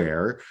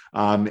everywhere,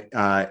 and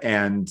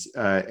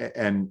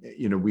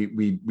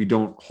we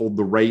don't hold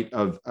the right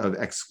of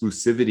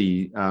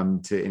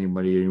exclusivity to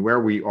anybody anywhere.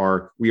 We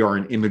are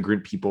an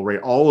immigrant people,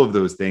 right? All of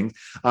those things,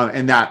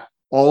 and that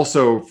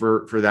also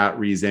for that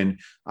reason,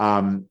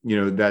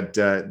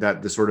 that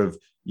the sort of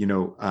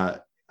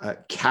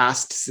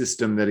caste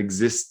system that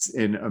exists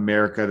in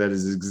America, that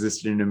has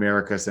existed in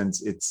America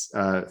since its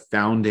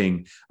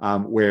founding,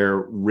 where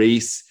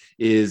race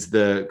is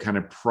the kind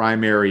of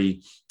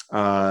primary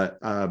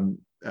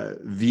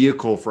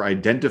vehicle for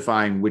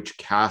identifying which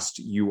caste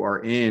you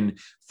are in,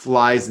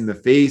 flies in the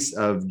face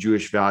of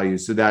Jewish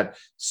values. So that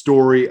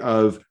story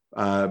of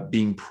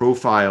being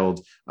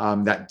profiled,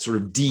 that sort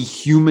of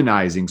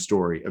dehumanizing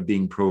story of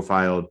being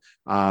profiled,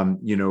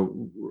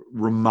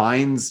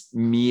 reminds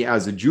me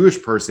as a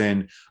Jewish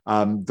person,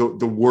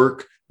 the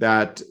work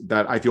that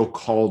I feel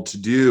called to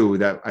do,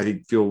 that I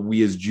feel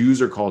we as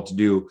Jews are called to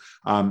do,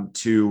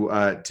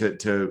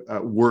 to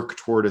work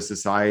toward a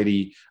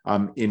society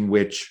in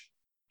which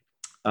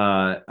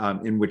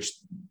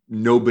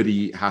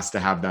nobody has to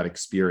have that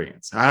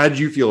experience. How did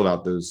you feel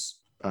about those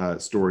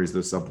stories,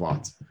 those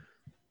subplots?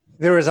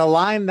 There is a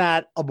line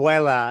that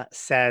Abuela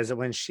says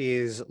when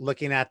she's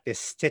looking at this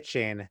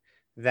stitching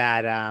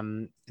that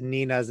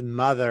Nina's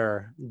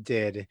mother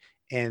did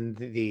in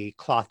the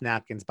cloth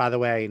napkins. By the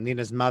way,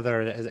 Nina's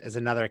mother is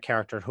another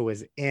character who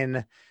is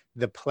in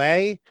the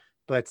play,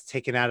 but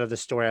taken out of the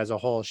story as a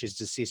whole. She's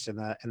deceased in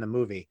the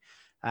movie.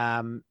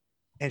 And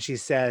she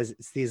says,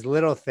 it's these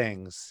little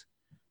things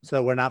so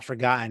that we're not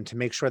forgotten, to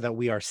make sure that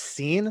we are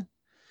seen.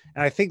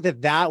 And I think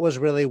that was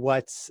really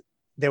what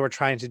they were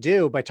trying to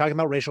do by talking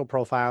about racial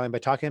profiling, by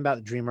talking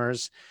about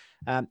dreamers.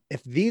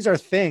 If these are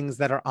things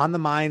that are on the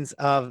minds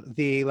of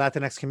the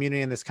Latinx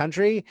community in this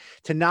country,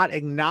 to not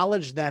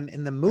acknowledge them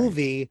in the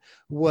movie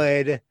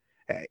would,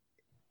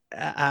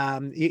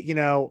 in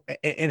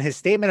his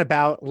statement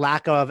about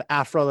lack of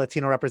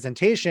Afro-Latino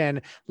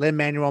representation,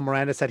 Lin-Manuel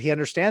Miranda said he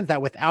understands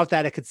that without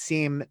that, it could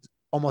seem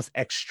almost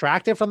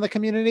extracted from the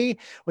community.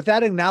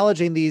 Without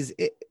acknowledging these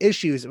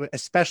issues,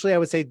 especially, I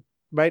would say,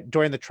 right,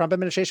 during the Trump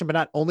administration, but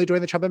not only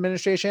during the Trump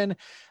administration,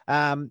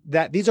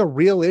 that these are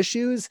real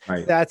issues,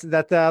 right, that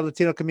the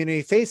Latino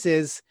community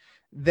faces,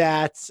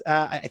 that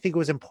I think it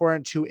was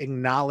important to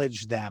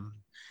acknowledge them.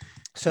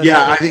 So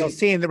yeah, I think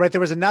seeing that, right, there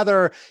was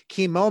another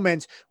key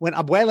moment when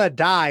Abuela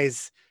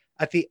dies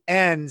at the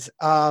end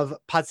of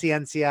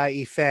Paciencia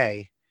y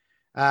Fe,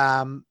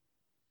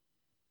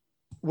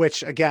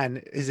 which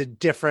again is a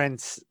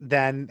difference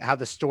than how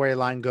the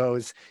storyline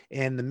goes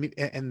in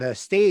the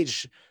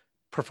stage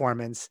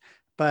performance.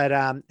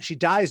 But she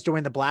dies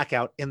during the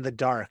blackout in the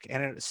dark.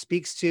 And it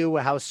speaks to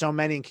how so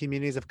many in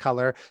communities of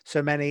color,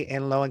 so many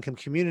in low-income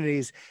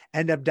communities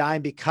end up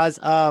dying because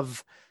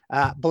of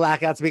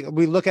blackouts.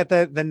 We look at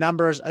the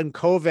numbers in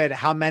COVID,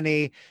 how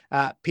many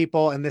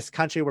people in this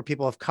country were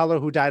people of color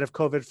who died of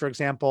COVID, for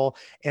example,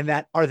 and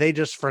that are they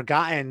just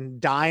forgotten,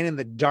 dying in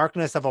the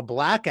darkness of a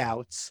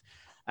blackout,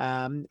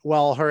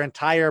 while her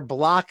entire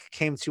block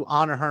came to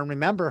honor her and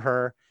remember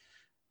her.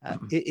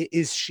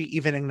 Is she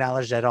even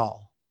acknowledged at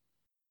all?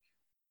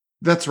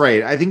 That's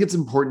right. I think it's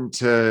important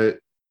to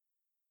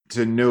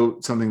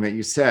note something that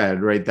you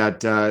said, right?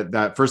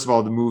 That first of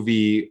all, the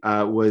movie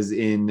was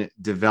in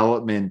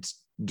development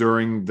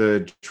during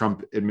the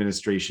Trump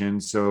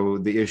administration. So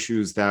the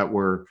issues that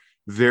were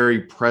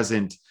very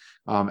present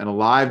and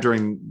alive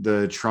during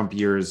the Trump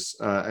years,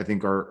 I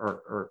think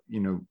are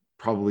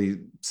probably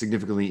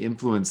significantly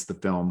influenced the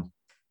film.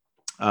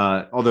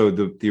 Although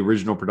the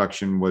original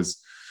production was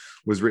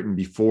written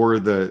before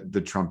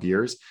the Trump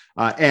years.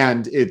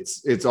 And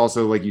it's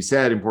also, like you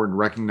said, important to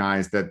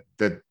recognize that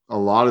a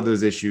lot of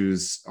those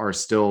issues are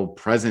still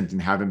present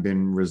and haven't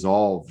been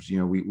resolved.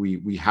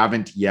 We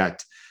haven't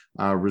yet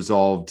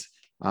resolved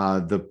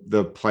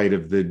the plight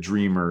of the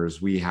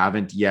dreamers. We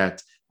haven't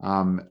yet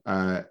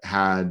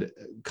had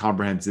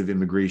comprehensive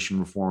immigration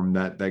reform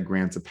that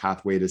grants a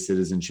pathway to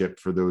citizenship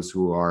for those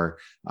who are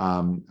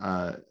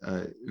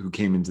who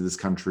came into this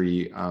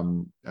country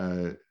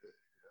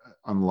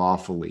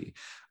unlawfully.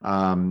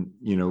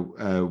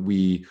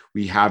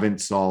 We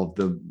haven't solved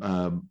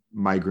the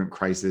migrant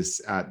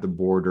crisis at the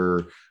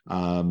border,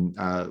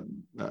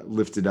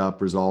 lifted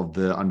up, resolved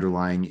the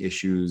underlying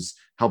issues,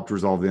 helped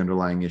resolve the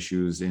underlying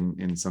issues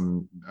in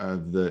some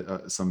of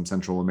the some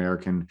Central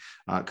American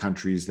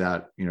countries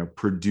that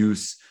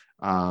produce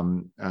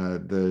so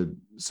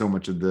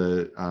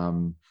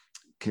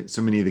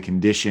many of the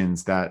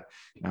conditions that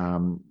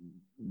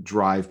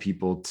drive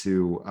people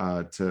to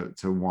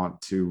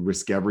want to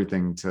risk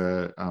everything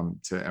to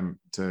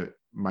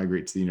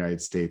migrate to the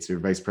United States. Or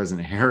Vice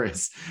President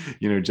Harris,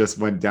 just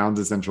went down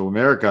to Central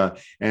America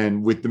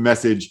and with the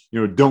message,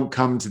 don't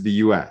come to the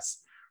U.S.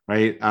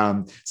 right?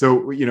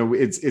 So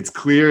it's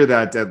clear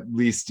that at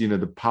least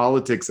the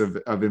politics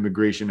of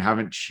immigration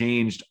haven't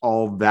changed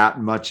all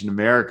that much in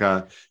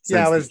America since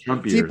I was the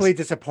Trump deeply years.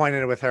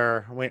 disappointed with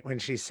her when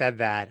she said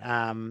that.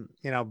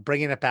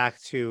 Bringing it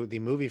back to the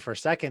movie for a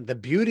second, the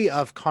beauty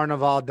of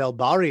Carnaval del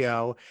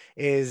Barrio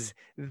is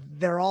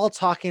they're all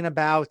talking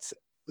about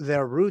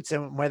their roots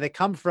and where they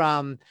come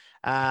from,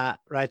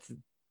 right?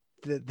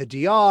 The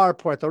DR,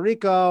 Puerto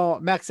Rico,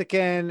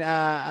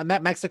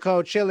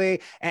 Mexico,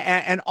 Chile,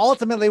 and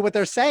ultimately what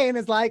they're saying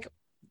is like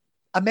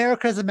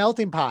America is a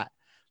melting pot.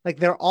 Like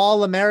they're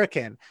all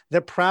American.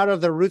 They're proud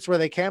of their roots where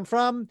they came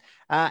from,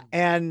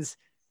 and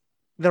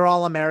they're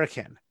all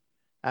American.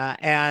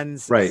 And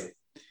right.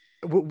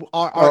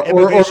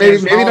 Or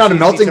maybe not a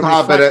melting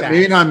pot, but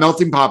maybe not a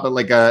melting pot, but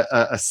like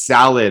a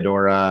salad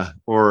or a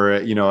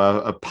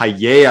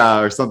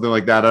paella or something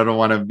like that. I don't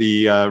want to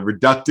be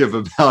reductive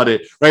about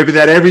it, right? But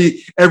that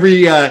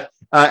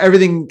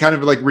everything kind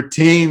of like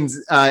retains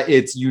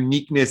its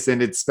uniqueness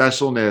and its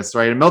specialness,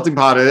 right? A melting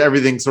pot,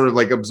 everything sort of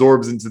like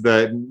absorbs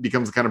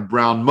becomes kind of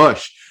brown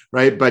mush,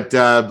 right? But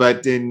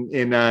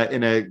in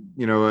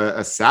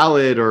a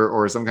salad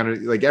or some kind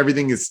of like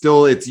everything is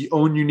still its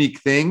own unique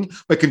thing,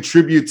 but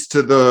contributes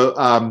to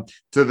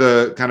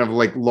the kind of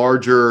like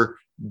larger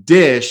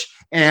dish,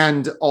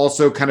 and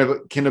also kind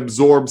of can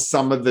absorb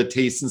some of the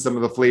tastes and some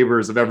of the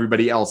flavors of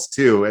everybody else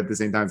too at the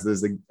same time. So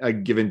there's a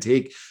give and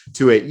take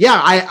to it.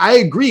 Yeah, I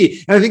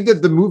agree. And I think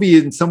that the movie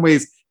in some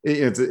ways,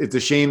 it's a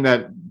shame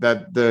that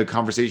the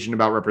conversation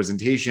about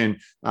representation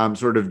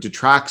sort of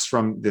detracts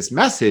from this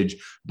message,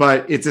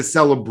 but it's a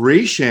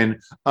celebration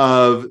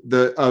of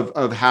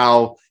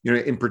how,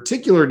 in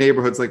particular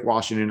neighborhoods like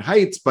Washington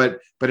Heights,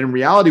 but in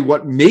reality,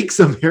 what makes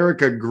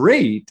America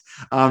great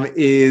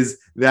is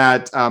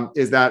that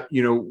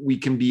we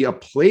can be a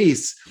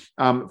place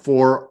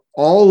for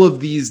all of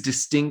these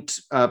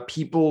distinct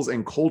peoples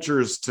and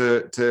cultures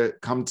to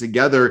come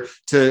together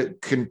to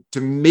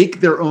make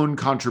their own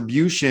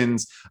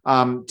contributions,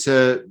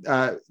 to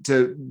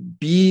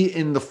be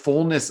in the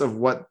fullness of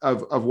what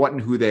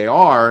and who they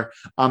are,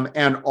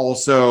 and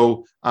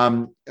also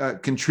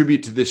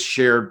contribute to this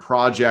shared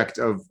project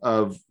of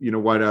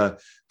one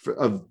of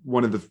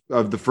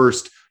the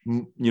first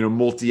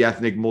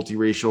multi-ethnic,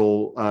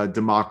 multiracial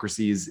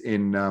democracies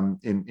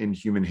in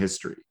human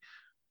history.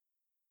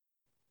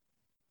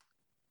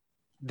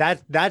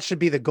 That should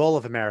be the goal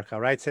of America,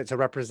 right? To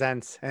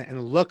represent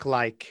and look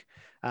like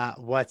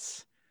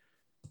what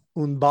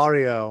un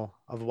barrio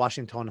of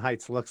Washington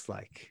Heights looks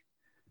like.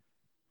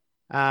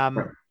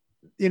 Right.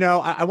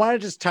 I want to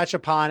just touch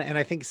upon, and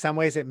I think in some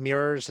ways it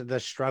mirrors the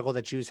struggle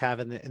that Jews have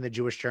in the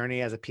Jewish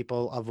journey as a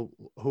people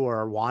who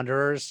are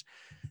wanderers.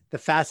 The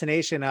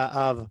fascination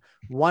of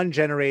one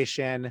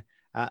generation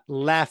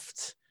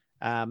left,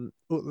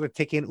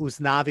 taking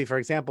Usnavi, for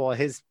example,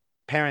 his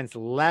parents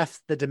left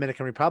the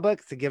Dominican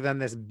Republic to give them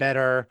this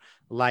better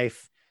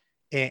life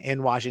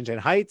in Washington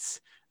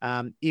Heights,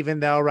 even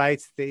though,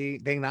 right, they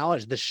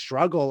acknowledge the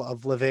struggle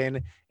of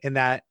living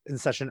in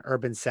such an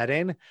urban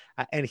setting.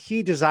 And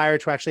he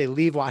desired to actually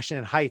leave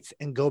Washington Heights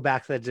and go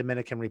back to the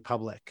Dominican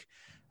Republic.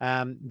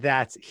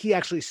 That he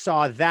actually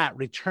saw that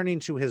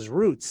returning to his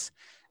roots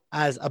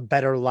as a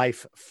better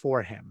life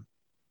for him.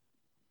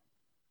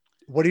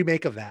 What do you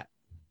make of that?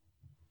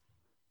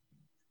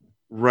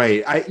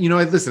 Right.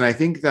 Listen, I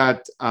think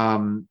that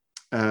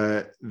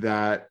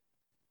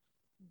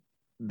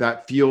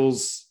that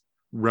feels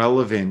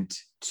relevant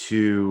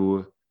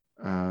to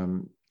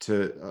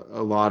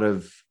a lot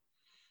of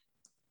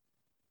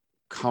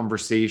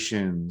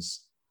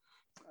conversations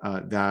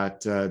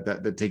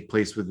that take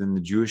place within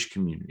the Jewish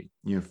community.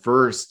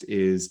 First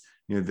is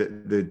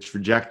the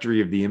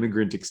trajectory of the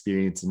immigrant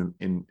experience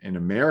in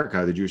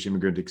America, the Jewish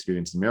immigrant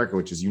experience in America,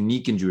 which is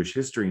unique in Jewish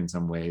history in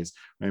some ways.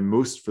 And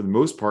for the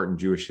most part in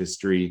Jewish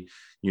history,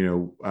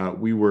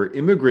 we were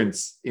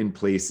immigrants in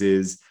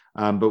places,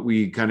 but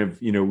we kind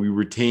of, we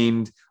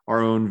retained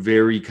our own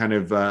very kind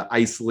of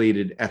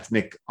isolated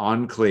ethnic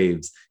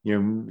enclaves.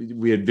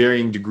 We had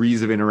varying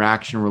degrees of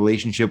interaction,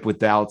 relationship with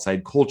the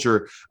outside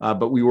culture,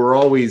 but we were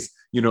always,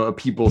 a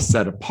people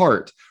set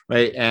apart,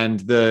 right? And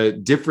the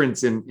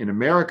difference in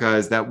America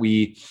is that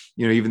we,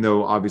 even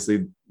though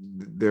obviously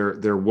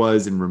there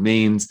was and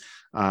remains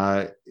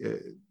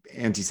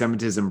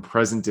anti-Semitism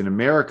present in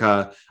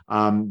America,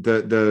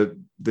 the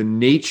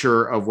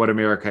nature of what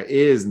America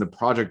is and the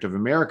project of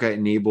America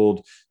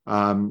enabled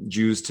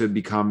Jews to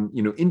become,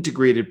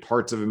 integrated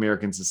parts of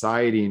American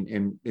society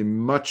in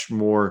much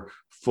more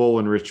full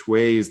and rich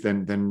ways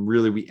than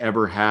really we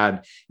ever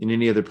had in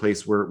any other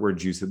place where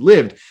Jews had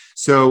lived.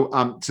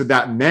 So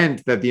that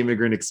meant that the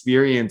immigrant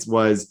experience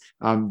was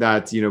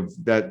that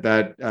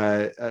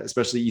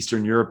especially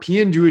Eastern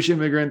European Jewish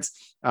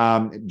immigrants,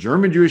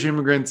 German Jewish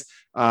immigrants,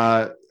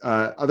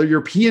 other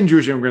European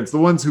Jewish immigrants, the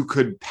ones who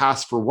could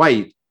pass for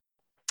white,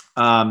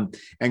 and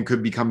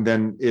could become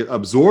then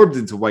absorbed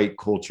into white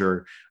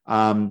culture,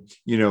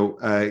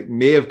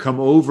 may have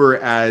come over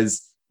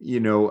as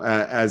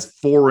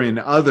foreign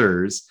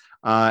others,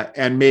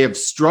 and may have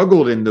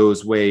struggled in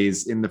those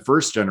ways in the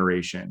first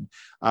generation.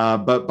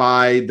 But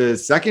by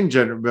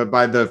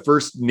the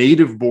first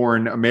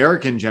native-born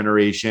American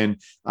generation,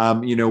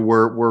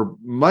 we're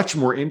much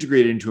more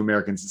integrated into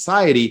American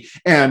society,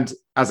 and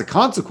as a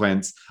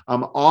consequence,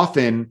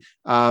 often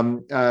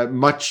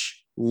much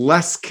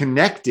less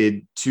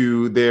connected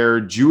to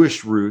their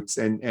Jewish roots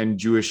and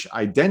Jewish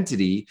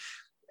identity.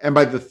 And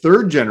by the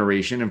third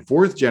generation and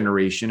fourth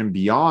generation and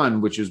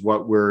beyond, which is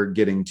what we're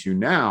getting to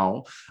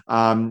now,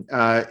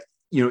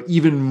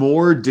 even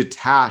more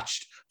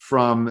detached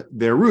from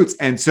their roots.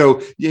 And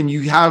so, and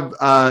you have,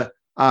 I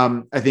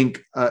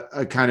think,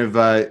 a kind of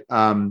the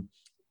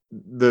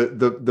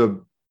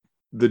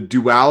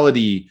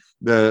duality,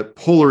 the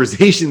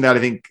polarization that I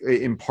think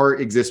in part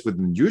exists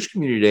within the Jewish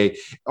community today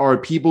are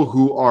people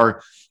who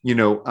are,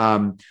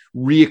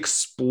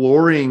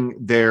 re-exploring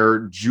their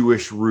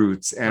Jewish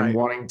roots and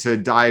wanting to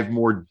dive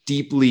more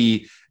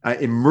deeply,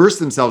 immerse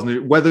themselves in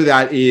it, whether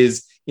that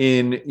is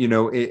in,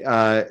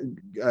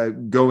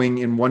 going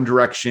in one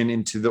direction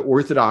into the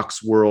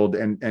Orthodox world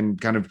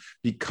and kind of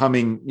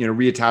becoming,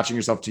 reattaching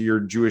yourself to your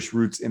Jewish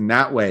roots in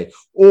that way,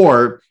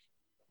 or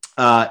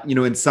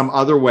in some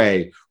other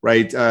way,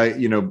 right?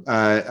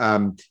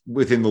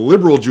 Within the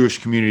liberal Jewish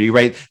community,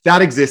 right?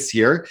 That exists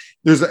here.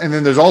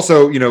 There's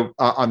also,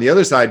 on the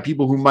other side,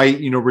 people who might,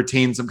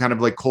 retain some kind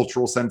of like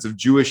cultural sense of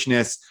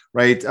Jewishness,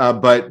 right?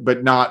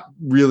 But not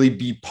really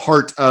be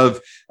part of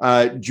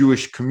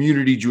Jewish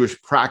community,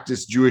 Jewish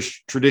practice,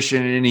 Jewish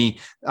tradition in any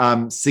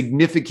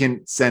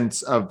significant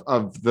sense of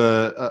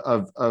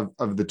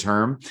the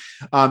term.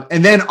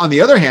 And then on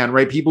the other hand,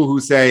 right, people who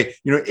say,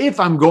 if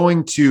I'm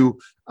going to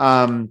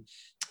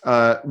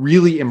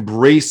really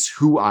embrace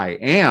who I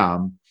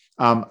am,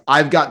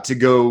 I've got to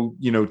go,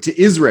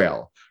 to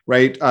Israel,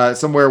 right?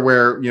 Somewhere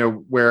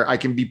where I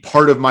can be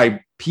part of my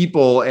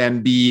people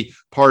and be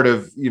part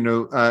of,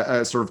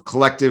 a sort of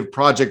collective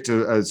project,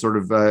 a sort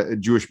of a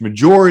Jewish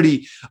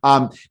majority,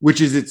 which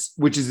is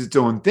its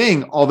own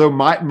thing. Although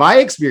my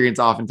experience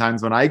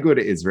oftentimes when I go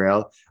to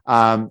Israel,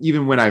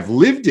 even when I've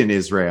lived in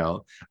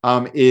Israel,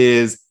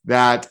 is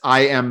that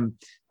I'm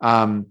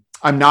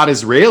not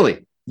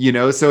Israeli.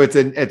 So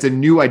it's a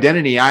new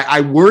identity.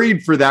 I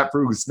worried for that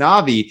for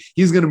Usnavi.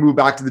 He's going to move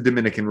back to the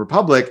Dominican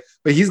Republic,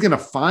 but he's going to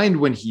find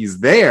when he's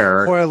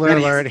there. Spoiler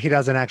alert: he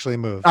doesn't actually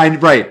move.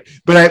 Right,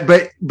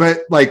 but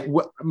like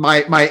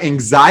my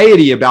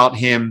anxiety about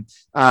him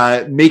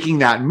making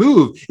that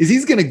move is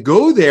he's going to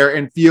go there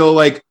and feel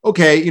like,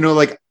 okay,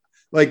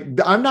 like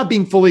I'm not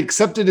being fully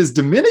accepted as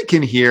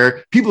Dominican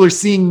here. People are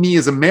seeing me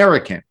as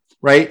American.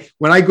 Right.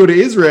 When I go to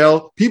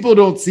Israel, people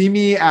don't see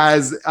me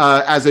as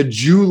a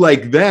Jew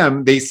like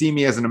them. They see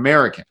me as an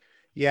American.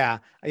 Yeah.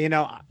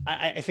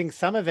 I think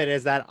some of it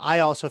is that I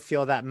also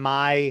feel that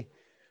my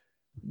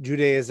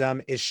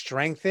Judaism is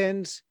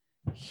strengthened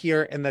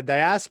here in the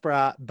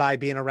diaspora by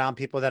being around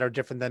people that are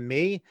different than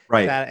me.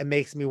 Right. That it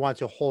makes me want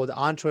to hold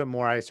on to it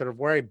more. I sort of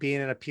worry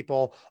being in a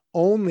people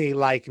only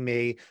like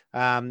me,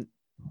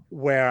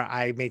 where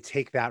I may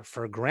take that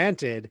for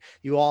granted.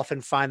 You often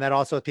find that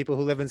also with people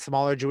who live in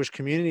smaller Jewish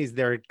communities,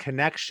 their deep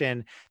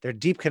connection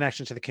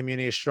to the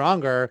community is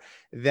stronger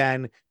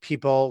than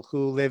people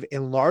who live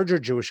in larger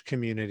Jewish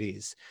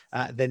communities.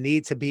 The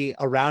need to be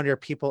around your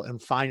people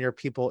and find your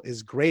people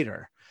is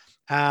greater.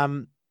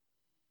 My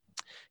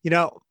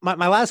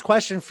last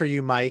question for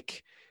you,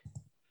 Mike,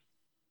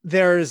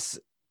 there's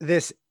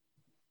this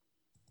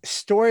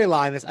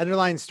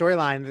underlying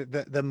storyline.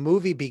 The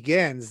movie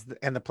begins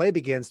and the play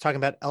begins talking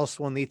about El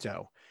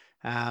Sueñito,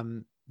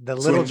 the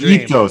little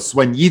dream.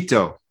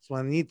 Sueñito.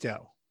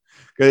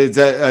 It's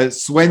a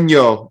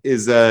sueño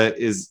is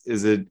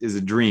a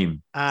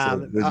dream.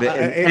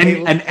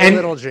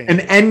 Little dream.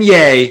 An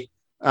N-Y,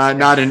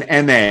 not an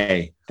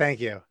N-A. Thank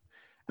you.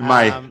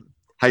 My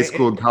high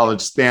school and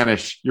college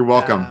Spanish. You're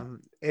welcome.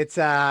 It's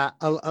the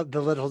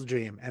little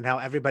dream and how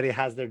everybody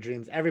has their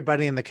dreams.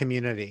 Everybody in the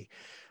community.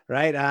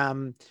 Right.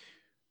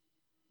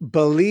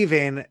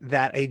 Believing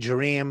that a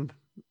dream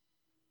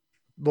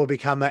will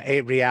become a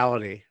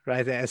reality,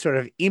 right? A sort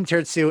of im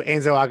tertsu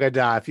enzo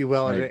agada, if you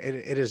will. Right.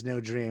 It is no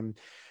dream.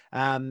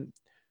 In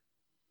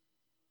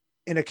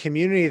a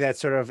community that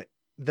sort of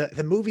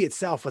the movie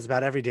itself was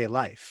about everyday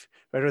life,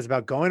 right? It was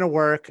about going to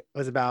work. It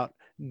was about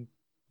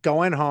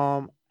going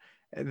home.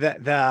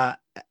 The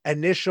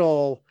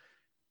initial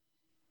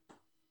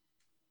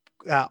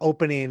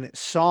opening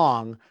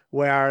song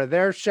where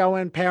they're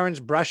showing parents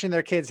brushing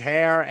their kids'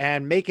 hair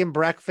and making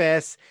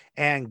breakfast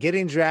and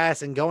getting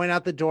dressed and going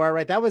out the door,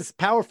 right? That was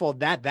powerful.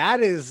 That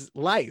is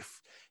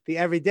life, the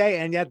everyday.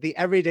 And yet the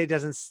everyday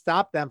doesn't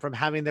stop them from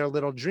having their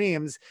little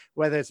dreams,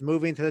 whether it's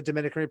moving to the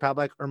Dominican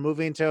Republic or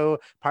moving to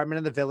apartment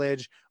in the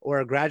village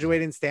or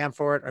graduating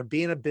Stanford or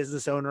being a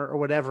business owner or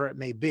whatever it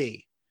may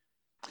be.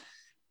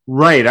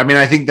 Right. I mean,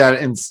 I think that,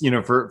 and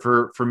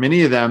for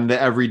many of them,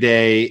 the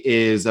everyday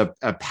is a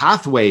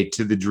pathway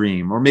to the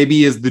dream, or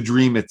maybe is the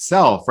dream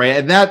itself. Right.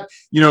 And that,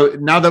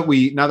 now that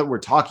we're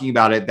talking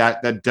about it,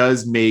 that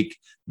does make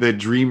the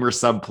dreamer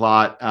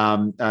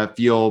subplot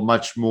feel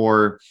much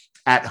more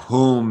at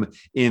home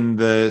in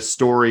the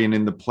story and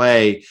in the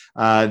play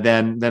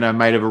than I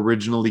might have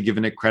originally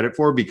given it credit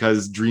for,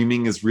 because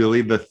dreaming is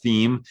really the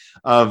theme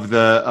of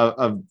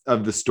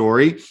the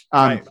story.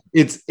 Right.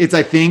 It's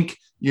I think,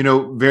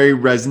 very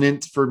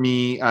resonant for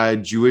me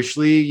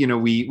Jewishly.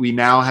 We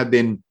now have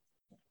been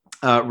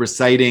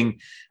reciting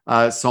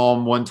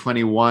Psalm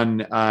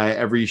 121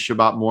 every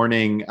Shabbat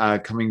morning,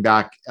 coming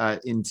back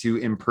into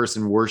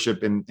in-person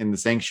worship in the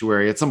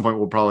sanctuary. At some point,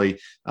 we'll probably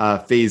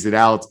phase it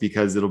out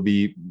because it'll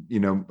be,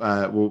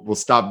 we'll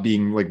stop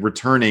being like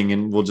returning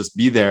and we'll just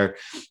be there.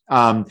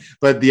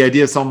 But the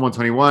idea of Psalm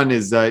 121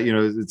 is,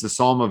 it's a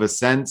psalm of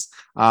ascent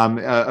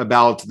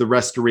about the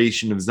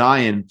restoration of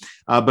Zion.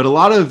 But a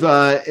lot of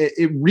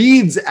it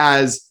reads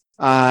as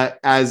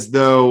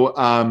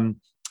though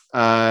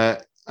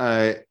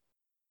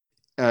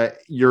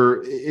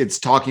it's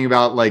talking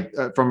about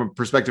from a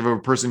perspective of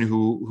a person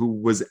who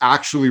was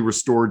actually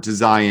restored to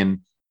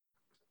Zion.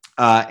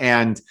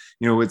 And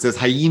it says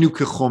Hayinu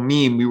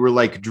kechomim, we were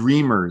like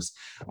dreamers.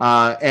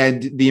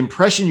 And the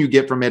impression you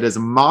get from it as a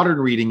modern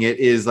reading it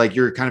is like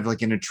you're kind of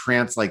like in a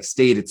trance-like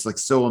state. It's like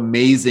so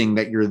amazing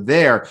that you're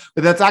there.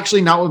 But that's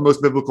actually not what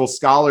most biblical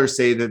scholars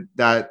say that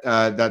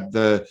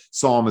the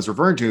psalm is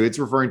referring to. It's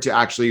referring to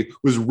actually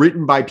was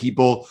written by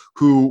people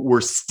who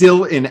were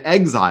still in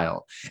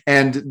exile.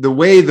 And the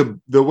way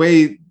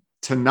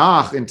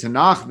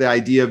Tanakh, the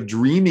idea of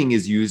dreaming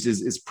is used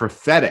is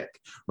prophetic.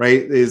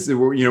 Right?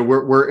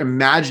 We're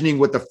imagining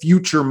what the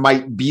future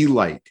might be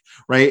like,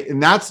 right?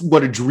 And that's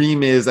what a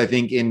dream is, I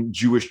think, in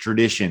Jewish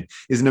tradition,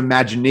 is an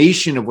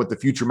imagination of what the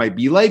future might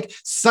be like,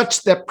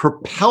 such that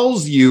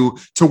propels you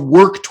to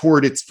work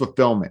toward its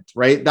fulfillment,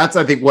 right? That's,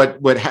 I think, what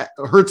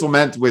Herzl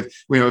meant with,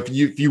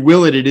 if you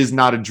will it is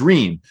not a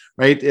dream,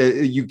 right?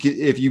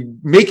 If you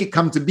make it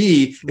come to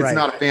be, it's right.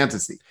 not a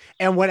fantasy.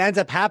 And what ends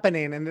up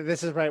happening, and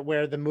this is right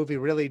where the movie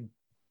really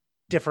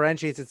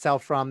differentiates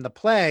itself from the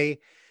play.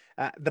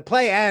 The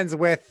play ends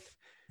with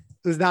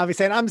Usnavi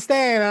saying, I'm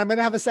staying, I'm going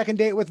to have a second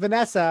date with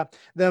Vanessa.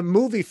 The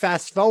movie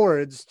fast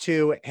forwards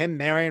to him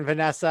marrying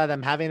Vanessa,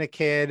 them having a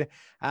kid,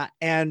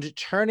 and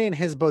turning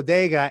his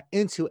bodega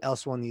into El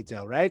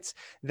Suanito, right?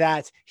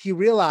 That he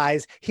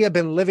realized he had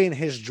been living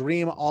his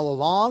dream all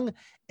along,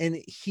 and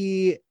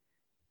he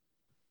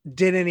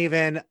didn't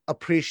even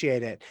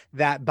appreciate it.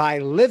 That by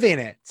living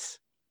it,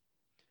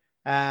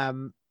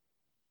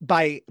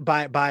 by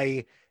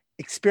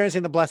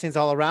experiencing the blessings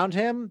all around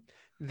him,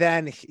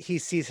 then he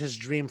sees his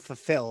dream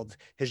fulfilled,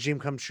 his dream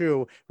come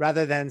true,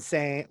 rather than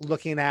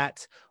looking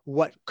at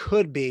what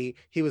could be.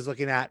 He was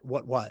looking at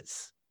what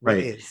was, what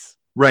right. is.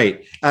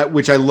 Right.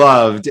 Which I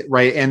loved.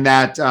 Right. And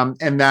that,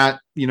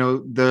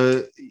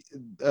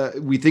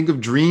 we think of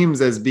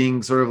dreams as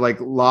being sort of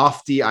like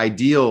lofty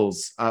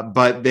ideals,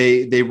 but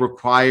they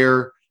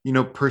require,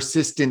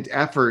 persistent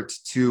effort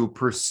to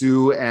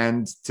pursue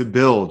and to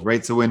build.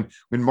 Right. So when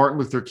Martin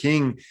Luther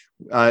King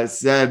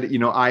said,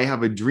 I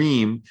have a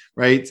dream,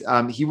 right?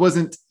 He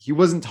wasn't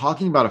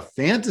talking about a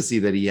fantasy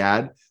that he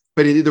had,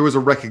 but there was a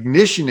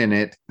recognition in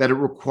it that it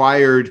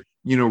required,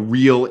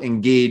 real,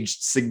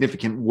 engaged,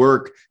 significant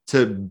work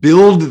to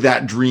build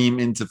that dream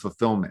into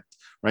fulfillment.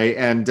 Right.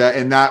 And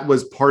that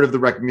was part of the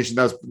recognition.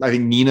 That was, I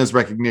think, Nina's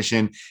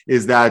recognition,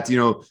 is that,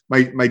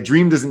 my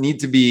dream doesn't need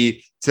to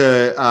be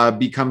to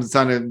become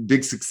some of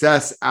big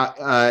success,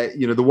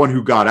 the one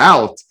who got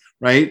out.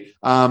 Right.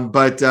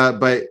 But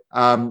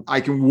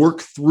I can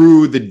work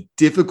through the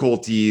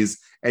difficulties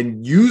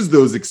and use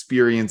those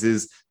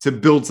experiences to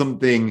build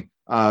something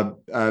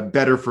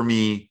better for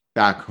me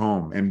back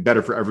home and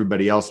better for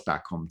everybody else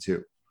back home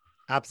too.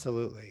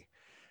 Absolutely.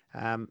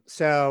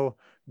 So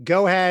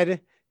go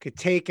ahead, could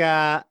take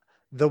the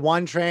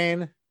 1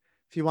 train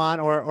if you want,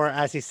 or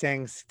as he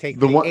sings, take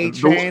the 8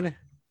 train.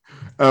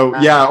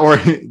 Yeah, or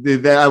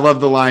I love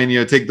the line,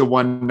 take the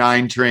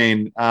 1-9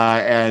 train,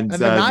 and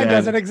the 9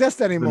 doesn't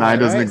exist anymore. The 9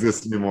 doesn't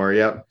exist anymore.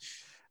 Yep.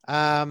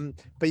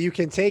 But you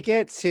can take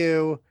it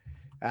to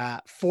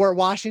Fort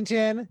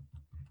Washington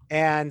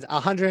and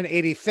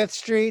 185th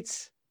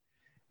Street,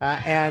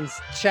 and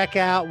check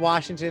out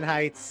Washington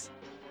Heights,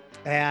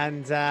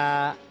 and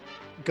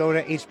go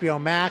to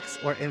HBO Max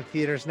or in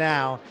theaters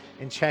now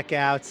and check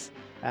out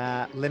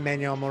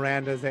Lin-Manuel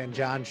Miranda's and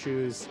John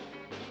Chu's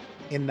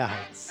In the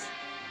Heights.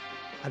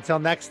 Until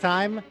next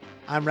time,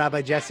 I'm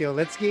Rabbi Jesse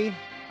Olitsky.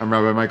 I'm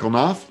Rabbi Michael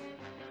Knopf.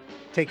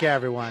 Take care,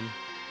 everyone.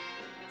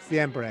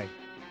 Siempre.